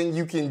anything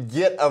you can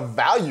get of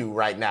value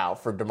right now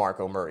for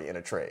DeMarco Murray in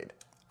a trade?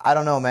 I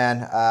don't know,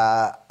 man.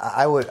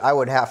 I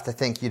would have to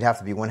think you'd have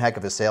to be one heck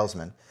of a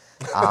salesman.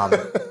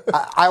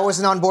 I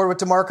wasn't on board with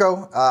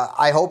DeMarco.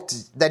 I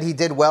hoped that he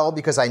did well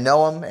because I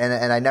know him,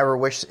 and I never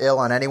wish ill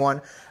on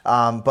anyone.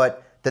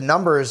 But the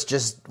numbers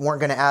just weren't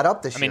going to add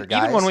up this year,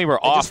 guys. Even when we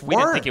were off, we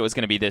didn't think it was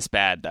going to be this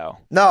bad, though.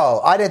 No,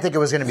 I didn't think it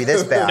was going to be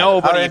this bad.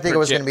 Nobody I didn't think it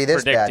was going to be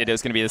this predicted bad. it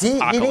was going to be this He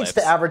apocalypse. needs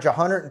to average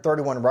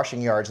 131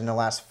 rushing yards in the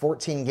last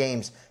 14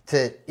 games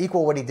to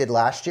equal what he did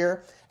last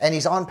year, and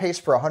he's on pace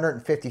for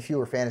 150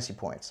 fewer fantasy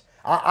points.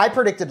 I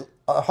predicted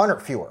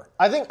 100 fewer.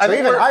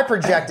 I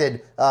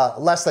projected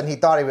less than he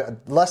thought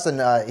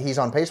he's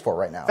on pace for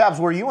right now. Fabs,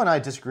 where you and I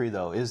disagree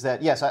though is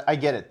that yes, I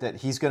get it that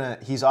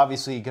he's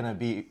obviously gonna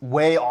be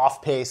way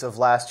off pace of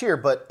last year.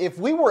 But if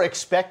we were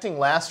expecting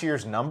last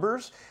year's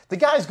numbers, the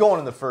guy's going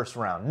in the first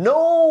round.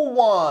 No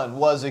one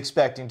was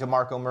expecting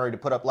DeMarco Murray to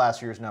put up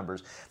last year's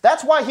numbers.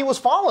 That's why he was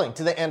falling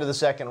to the end of the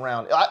second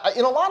round.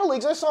 In a lot of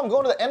leagues, I saw him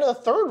going to the end of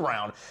the third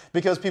round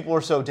because people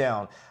were so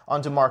down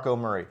on DeMarco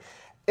Murray.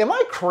 Am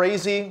I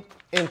crazy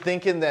in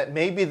thinking that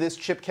maybe this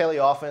Chip Kelly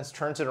offense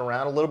turns it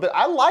around a little bit?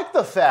 I like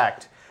the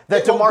fact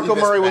that DeMarco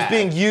Murray was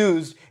being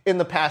used in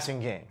the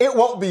passing game. It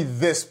won't be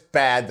this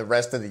bad the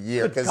rest of the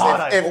year because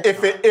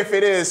if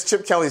it is,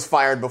 Chip Kelly's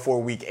fired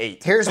before week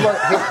 8. Here's what,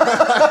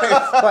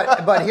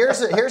 but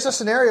here's a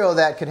scenario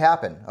that could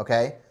happen.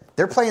 Okay,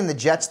 they're playing the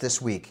Jets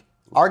this week,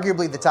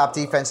 arguably the top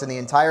defense in the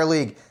entire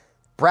league.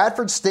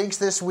 Bradford stinks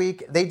this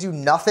week. They do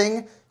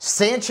nothing.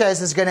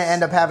 Sanchez is going to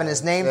end up having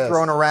his name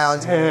thrown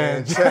around.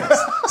 Sanchez.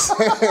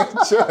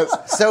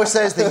 So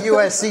says the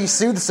USC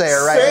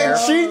soothsayer right there.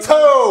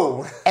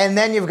 Sanchito! And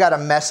then you've got a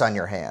mess on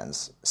your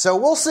hands. So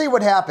we'll see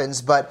what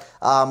happens. But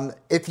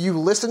if you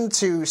listen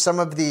to some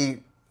of the,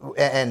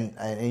 and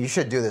you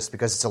should do this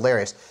because it's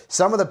hilarious,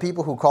 some of the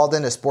people who called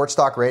into Sports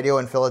Talk Radio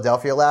in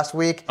Philadelphia last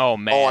week. Oh,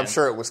 man. Oh, I'm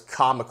sure it was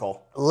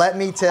comical. Let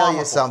me tell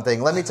you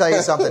something.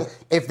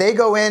 If they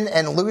go in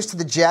and lose to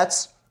the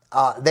Jets,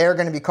 they're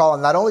going to be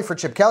calling not only for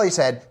Chip Kelly's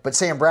head, but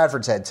Sam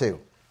Bradford's head too.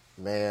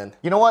 Man.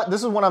 You know what?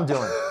 This is what I'm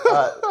doing.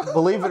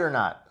 Believe it or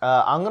not.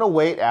 I'm going to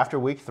wait after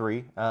week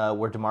 3,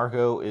 where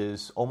DeMarco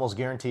is almost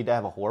guaranteed to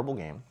have a horrible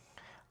game.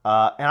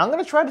 And I'm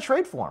going to try to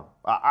trade for him.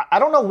 I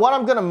don't know what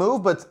I'm going to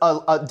move, but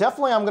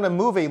definitely I'm going to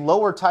move a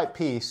lower type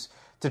piece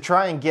to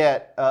try and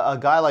get a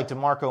guy like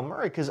DeMarco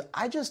Murray because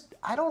I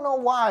don't know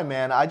why,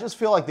 man. I just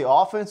feel like the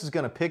offense is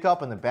going to pick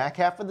up in the back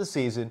half of the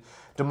season.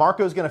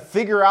 DeMarco is going to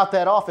figure out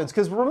that offense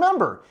because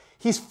remember,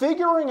 he's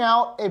figuring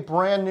out a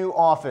brand new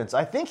offense.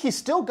 I think he's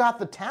still got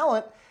the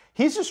talent.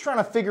 He's just trying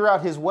to figure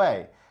out his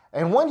way.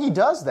 And when he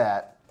does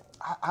that,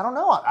 I don't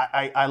know.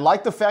 I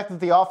like the fact that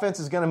the offense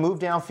is going to move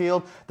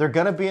downfield. They're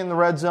going to be in the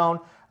red zone.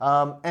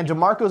 And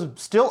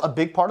DeMarco's still a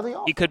big part of the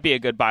offense. He could be a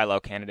good buy low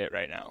candidate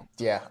right now.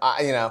 Yeah,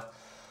 I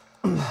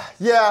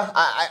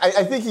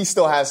think he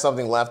still has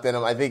something left in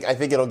him. I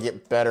think it'll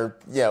get better.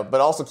 Yeah,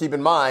 but also keep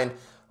in mind,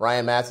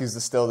 Ryan Matthews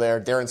is still there.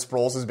 Darren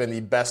Sproles has been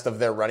the best of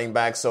their running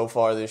backs so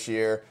far this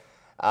year.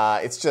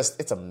 It's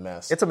a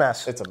mess. It's a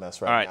mess. It's a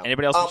mess right now. All right,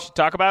 anybody else we should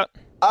talk about?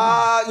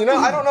 I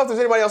don't know if there's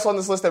anybody else on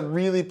this list that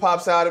really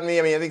pops out at me.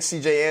 I mean, I think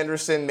C.J.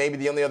 Anderson may be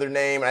the only other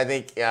name. And I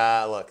think,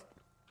 look,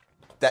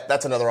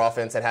 that's another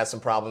offense that has some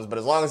problems. But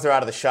as long as they're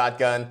out of the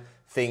shotgun,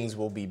 things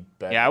will be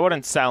better. Yeah, I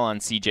wouldn't sell on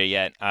C.J.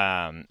 yet.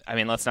 I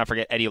mean, let's not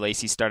forget Eddie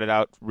Lacy started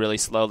out really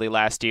slowly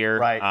last year,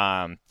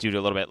 right? Due to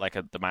a little bit like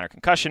the minor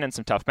concussion and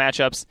some tough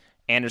matchups.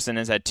 Anderson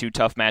has had 2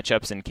 tough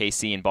matchups in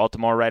KC and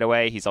Baltimore right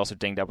away. He's also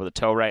dinged up with a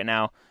toe right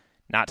now.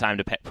 Not time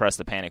to press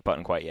the panic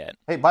button quite yet.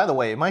 Hey, by the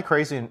way, am I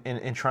crazy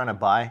in trying to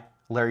buy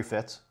Larry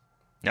Fitz?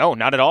 No,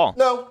 not at all.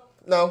 No,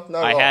 not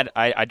at all.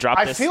 I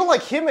dropped this. I feel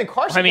like him and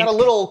Carson got a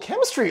little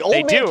chemistry, old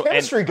man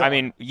chemistry going. I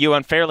mean, you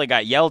unfairly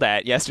got yelled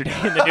at yesterday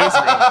in the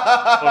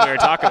newsroom when we were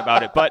talking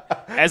about it.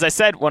 But as I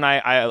said, when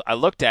I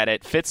looked at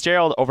it,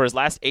 Fitzgerald, over his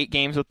last 8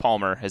 games with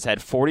Palmer, has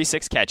had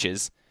 46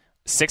 catches,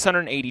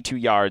 682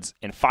 yards,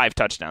 and 5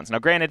 touchdowns. Now,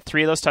 granted,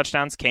 3 of those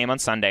touchdowns came on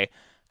Sunday.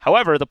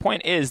 However, the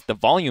point is the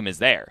volume is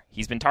there.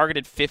 He's been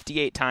targeted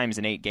 58 times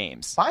in 8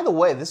 games. By the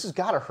way, this has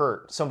got to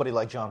hurt somebody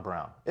like John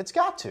Brown. It's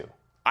got to.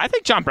 I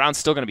think John Brown's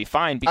still going to be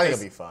fine because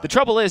the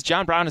trouble is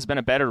John Brown has been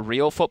a better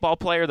real football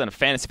player than a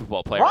fantasy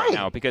football player right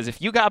now. Because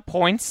if you got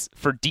points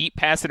for deep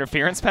pass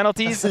interference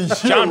penalties,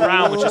 John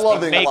Brown would just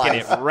be making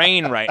it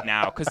rain right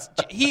now because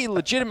he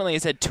legitimately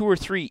has had 2 or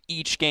 3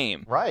 each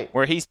game, right?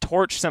 Where he's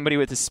torched somebody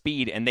with his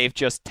speed and they've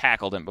just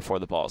tackled him before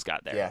the balls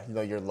got there.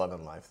 Yeah, you're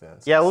loving life then.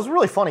 Yeah, it was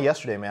really funny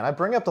yesterday, man. I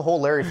bring up the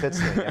whole Larry Fitz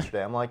thing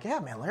yesterday. I'm like, yeah,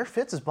 man, Larry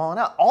Fitz is balling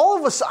out. All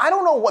of a sudden, I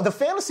don't know what the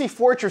fantasy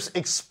fortress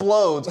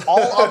explodes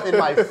all up in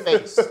my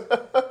face.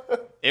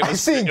 I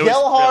see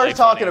Gelhar really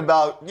talking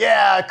about,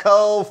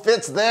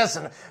 Fitz this,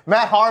 and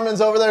Matt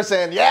Harmon's over there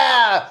saying,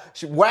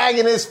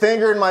 wagging his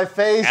finger in my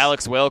face.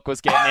 Alex Wilk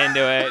was getting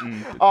into it,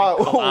 and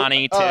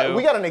Kalani too.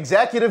 We got an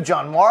executive,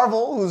 John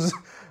Marvel, who's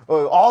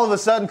all of a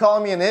sudden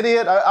calling me an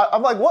idiot.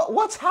 I'm like,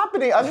 what's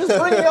happening? I'm just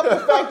bringing up the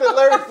fact that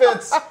Larry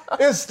Fitz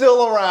is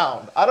still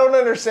around. I don't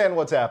understand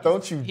what's happening.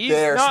 Don't you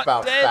dare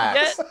spout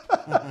facts.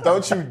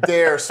 Don't you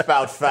dare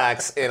spout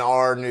facts in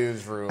our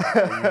newsroom.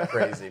 Are you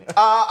crazy?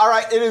 All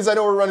right, it is. I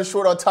know we're running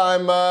short on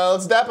time.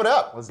 Let's dap it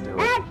up. Let's do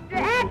it.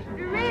 Extra,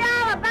 read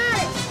all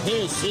about it.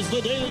 This is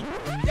the Daily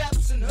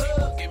Daps and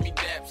Hub. Give me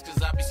daps,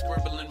 because I be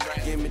scribbling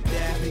rap. Give me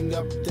dapping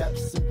up,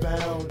 daps and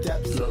bound,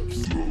 daps.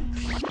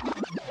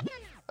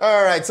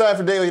 All right, time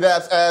for Daily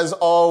Daps as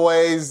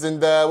always,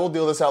 and we'll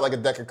deal this out like a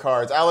deck of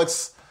cards.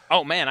 Alex.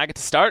 Oh, man, I get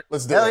to start?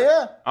 Let's do it. Hell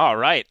yeah. All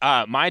right.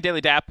 My Daily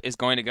Dap is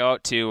going to go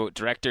out to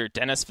director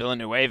Denis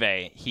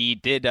Villeneuve. He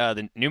did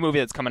the new movie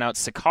that's coming out,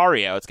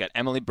 Sicario. It's got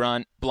Emily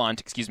Blunt,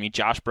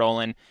 Josh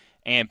Brolin,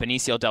 and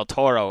Benicio del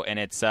Toro, and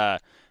it's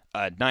a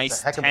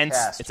nice,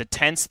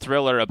 tense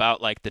thriller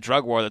about like the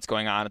drug war that's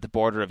going on at the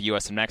border of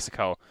U.S. and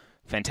Mexico.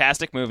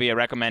 Fantastic movie. I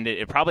recommend it.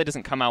 It probably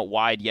doesn't come out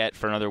wide yet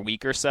for another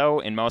week or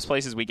so. In most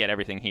places, we get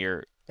everything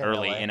here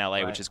early in LA,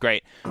 right, which is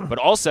great. But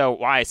also,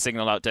 why I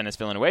signaled out Denis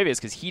Villeneuve is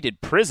because he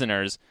did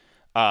Prisoners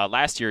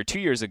last year or 2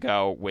 years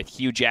ago with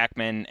Hugh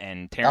Jackman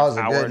and Terrence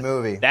Howard. That was a good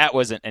movie. That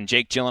was and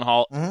Jake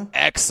Gyllenhaal. Mm-hmm.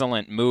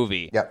 Excellent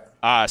movie. Yep.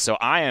 So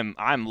I'm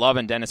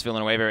loving Denis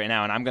Villeneuve right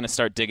now, and I'm going to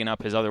start digging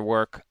up his other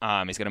work.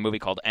 He's got a movie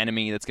called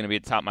Enemy that's going to be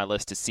at the top of my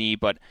list to see.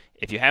 But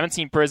if you haven't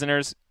seen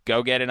Prisoners,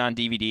 go get it on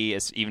DVD.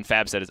 As even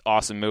Fab said, it's an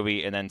awesome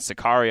movie. And then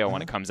Sicario,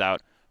 when it comes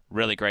out,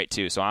 really great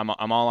too. So I'm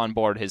all on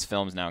board his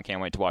films now.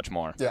 Can't wait to watch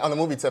more. Yeah, on the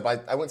movie tip,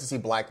 I went to see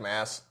Black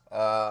Mass Good?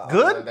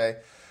 on Monday.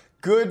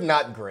 Good,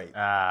 not great.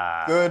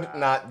 Good,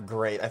 not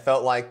great. I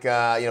felt like,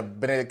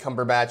 Benedict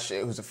Cumberbatch,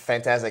 who's a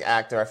fantastic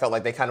actor, I felt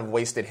like they kind of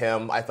wasted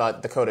him. I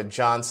thought Dakota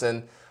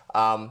Johnson,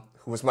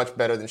 who was much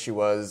better than she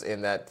was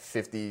in that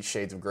 50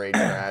 Shades of Grey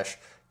trash,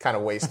 kind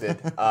of wasted.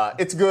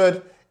 It's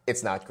good.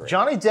 It's not great.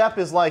 Johnny Depp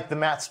is like the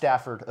Matt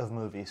Stafford of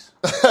movies.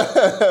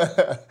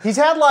 He's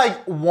had like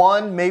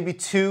 1, maybe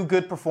 2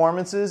 good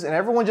performances, and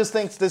everyone just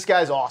thinks this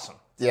guy's awesome.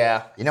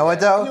 Yeah. You know what,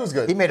 though? He was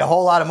good. He made a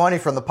whole lot of money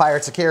from the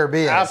Pirates of the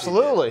Caribbean.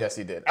 Absolutely. Yes,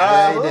 he did.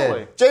 Absolutely.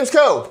 He did. James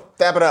Coe,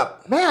 dap it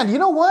up. Man, you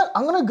know what?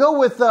 I'm going to go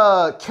with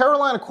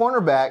Carolina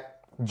cornerback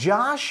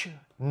Josh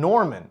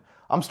Norman.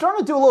 I'm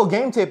starting to do a little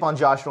game tape on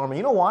Josh Norman.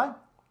 You know why?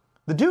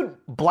 The dude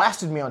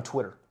blasted me on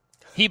Twitter.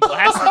 He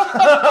blasted.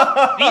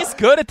 He's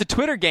good at the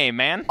Twitter game,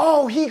 man.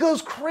 Oh, he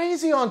goes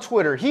crazy on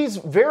Twitter. He's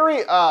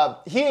very,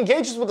 he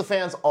engages with the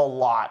fans a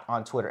lot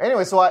on Twitter.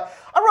 Anyway, so I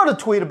wrote a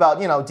tweet about,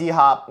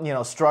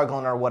 D-Hop,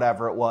 struggling or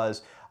whatever it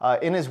was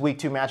in his Week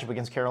 2 matchup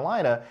against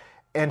Carolina.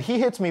 And he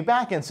hits me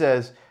back and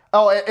says,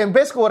 and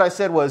basically what I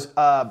said was,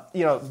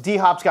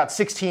 D-Hop's got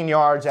 16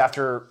 yards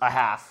after a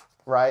half,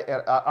 right?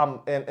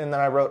 And then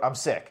I wrote, I'm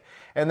sick.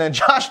 And then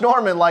Josh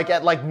Norman,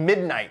 at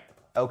midnight,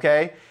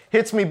 okay,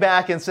 hits me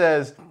back and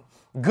says,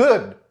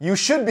 good, you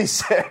should be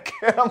sick.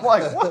 And I'm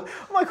like, what?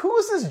 I'm like, who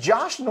is this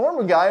Josh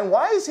Norman guy, and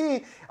why is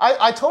he?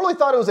 I totally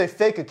thought it was a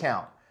fake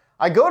account.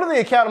 I go to the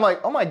account, I'm like,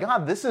 oh my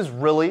God, this is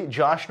really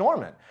Josh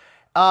Norman.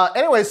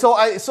 Anyway, so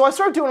I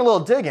started doing a little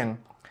digging.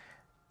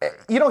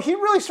 He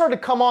really started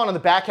to come on in the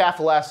back half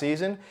of last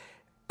season,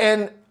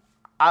 and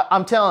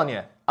I'm telling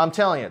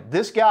you,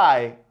 this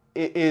guy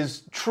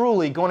is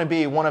truly going to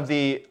be one of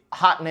the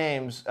hot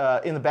names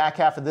in the back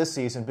half of this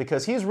season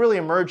because he's really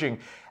emerging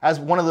as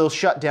one of those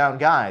shutdown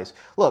guys.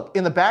 Look,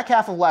 in the back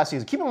half of last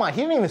season, keep in mind,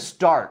 he didn't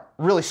even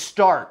really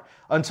start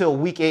until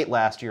week 8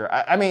 last year.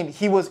 I mean,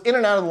 he was in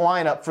and out of the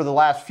lineup for the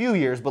last few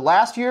years, but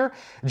last year,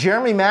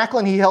 Jeremy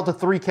Maclin, he held to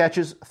 3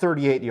 catches,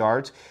 38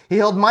 yards. He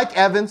held Mike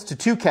Evans to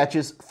 2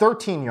 catches,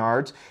 13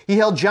 yards. He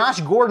held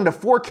Josh Gordon to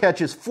 4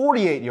 catches,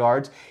 48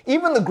 yards.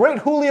 Even the great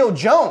Julio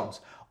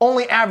Jones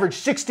only averaged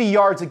 60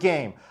 yards a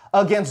game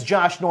against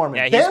Josh Norman.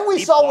 Yeah, then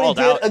we saw what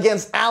he did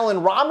against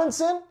Allen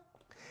Robinson.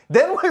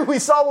 Then we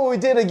saw what we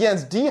did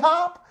against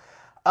D-Hop.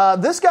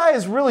 This guy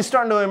is really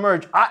starting to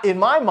emerge, in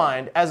my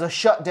mind, as a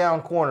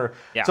shutdown corner.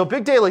 Yeah. So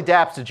big daily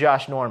daps to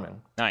Josh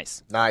Norman.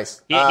 Nice.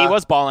 He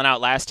was balling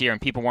out last year,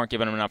 and people weren't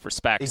giving him enough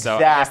respect.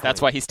 Exactly. So I guess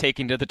that's why he's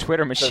taking to the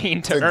Twitter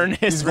machine to earn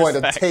his respect.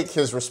 He's going to take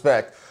his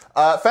respect.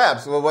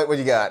 Fabs, what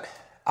you got?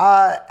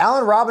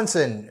 Allen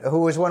Robinson, who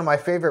was one of my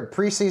favorite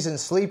preseason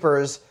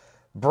sleepers,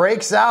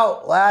 breaks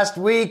out last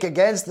week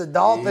against the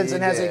Dolphins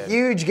and has a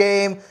huge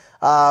game,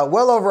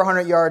 well over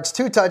 100 yards,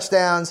 2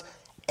 touchdowns.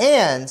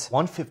 And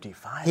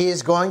 155. He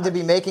is going to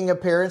be making an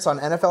appearance on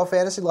NFL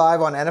Fantasy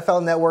Live on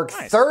NFL Network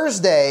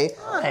Thursday.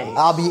 Nice.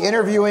 I'll be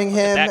interviewing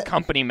him. That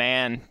company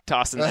man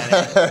tossing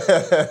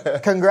that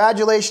in.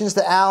 Congratulations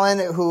to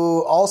Allen,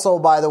 who also,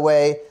 by the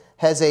way,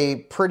 has a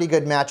pretty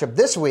good matchup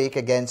this week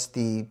against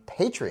the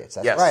Patriots.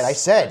 That's right. I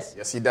said.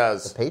 Yes, he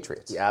does. The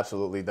Patriots. He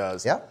absolutely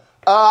does. Yeah.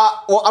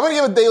 Well, I'm going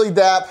to give a daily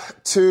dap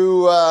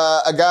to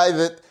a guy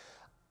that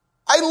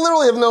I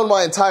literally have known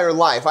my entire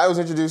life. I was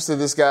introduced to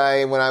this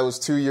guy when I was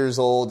 2 years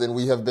old, and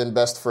we have been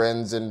best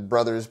friends and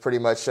brothers pretty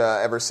much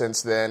ever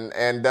since then.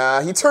 And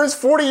he turns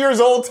 40 years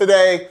old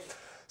today.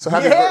 So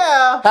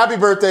happy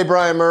birthday,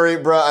 Brian Murray.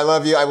 Bro, I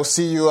love you. I will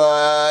see you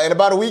in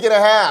about a week and a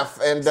half,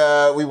 and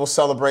we will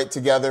celebrate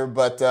together.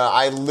 But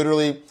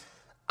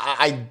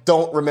I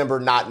don't remember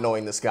not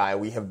knowing this guy.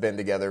 We have been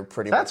together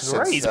pretty much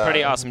since. He's a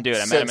pretty awesome dude.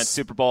 I met him at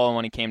Super Bowl and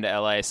when he came to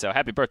LA. So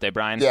happy birthday,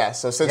 Brian. Yeah,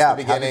 so since the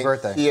beginning,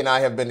 he and I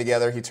have been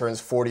together. He turns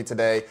 40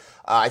 today.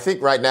 I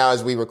think right now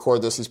as we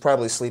record this, he's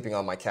probably sleeping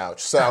on my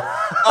couch. So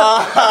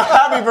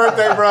happy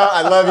birthday, bro.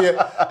 I love you.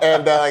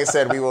 And like I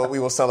said, we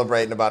will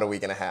celebrate in about a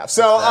week and a half.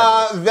 So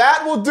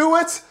that will do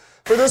it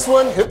for this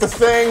one. Hit the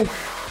thing.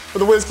 For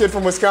the Whiz Kid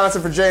from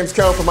Wisconsin, for James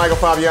Coe, for Michael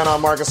Fabiano,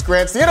 and Marcus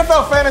Grants, the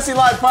NFL Fantasy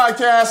Live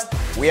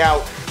Podcast. We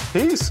out.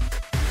 Peace.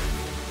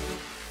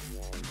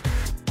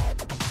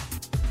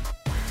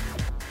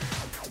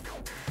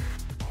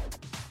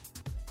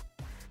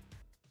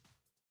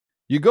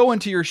 You go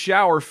into your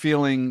shower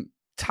feeling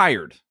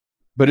tired,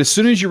 but as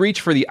soon as you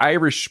reach for the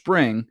Irish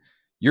Spring,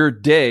 your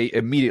day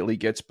immediately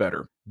gets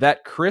better.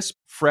 That crisp,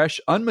 fresh,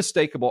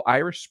 unmistakable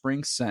Irish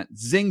Spring scent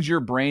zings your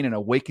brain and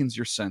awakens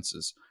your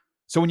senses.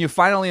 So when you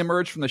finally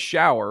emerge from the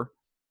shower,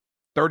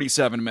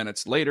 37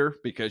 minutes later,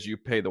 because you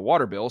pay the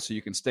water bill so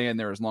you can stay in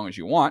there as long as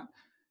you want,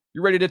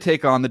 you're ready to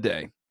take on the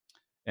day.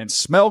 And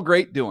smell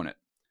great doing it.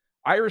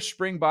 Irish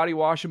Spring Body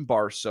Wash and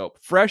Bar Soap.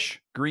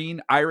 Fresh,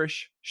 green,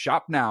 Irish.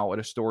 Shop now at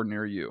a store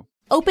near you.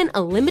 Open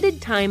a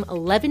limited-time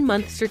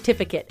 11-month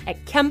certificate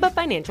at Kemba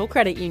Financial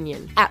Credit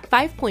Union. At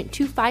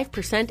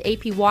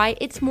 5.25% APY,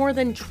 it's more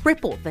than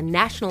triple the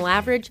national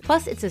average,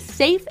 plus it's a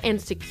safe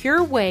and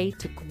secure way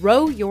to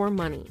grow your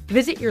money.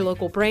 Visit your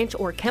local branch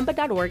or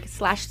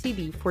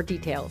kemba.org/cb for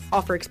details.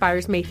 Offer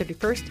expires May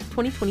 31st,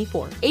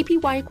 2024.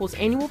 APY equals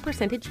annual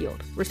percentage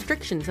yield.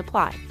 Restrictions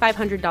apply.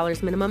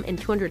 $500 minimum and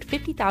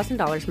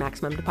 $250,000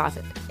 maximum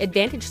deposit.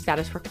 Advantage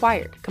status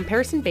required.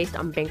 Comparison based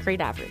on bank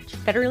rate average.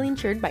 Federally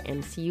insured by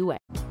NCUA.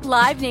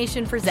 Live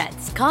Nation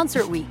presents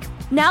Concert Week.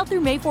 Now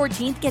through May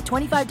 14th, get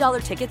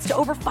 $25 tickets to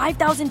over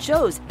 5,000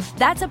 shows.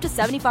 That's up to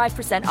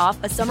 75%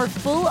 off a summer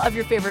full of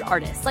your favorite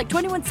artists like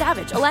 21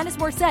 Savage, Alanis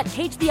Morissette,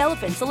 Cage the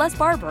Elephant, Celeste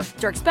Barber,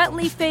 Dierks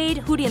Bentley, Fade,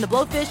 Hootie and the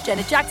Blowfish,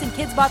 Janet Jackson,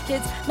 Kidz Bop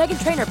Kids,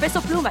 Meghan Trainor, Peso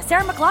Pluma,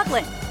 Sarah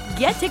McLachlan.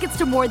 Get tickets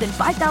to more than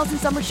 5,000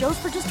 summer shows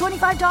for just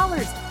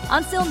 $25.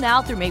 On sale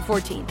now through May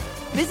 14th.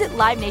 Visit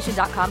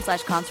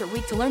livenation.com/Concert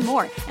Week to learn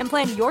more and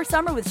plan your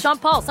summer with Sean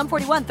Paul, Sum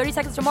 41, 30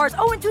 Seconds to Mars,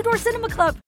 and Two Door Cinema Club.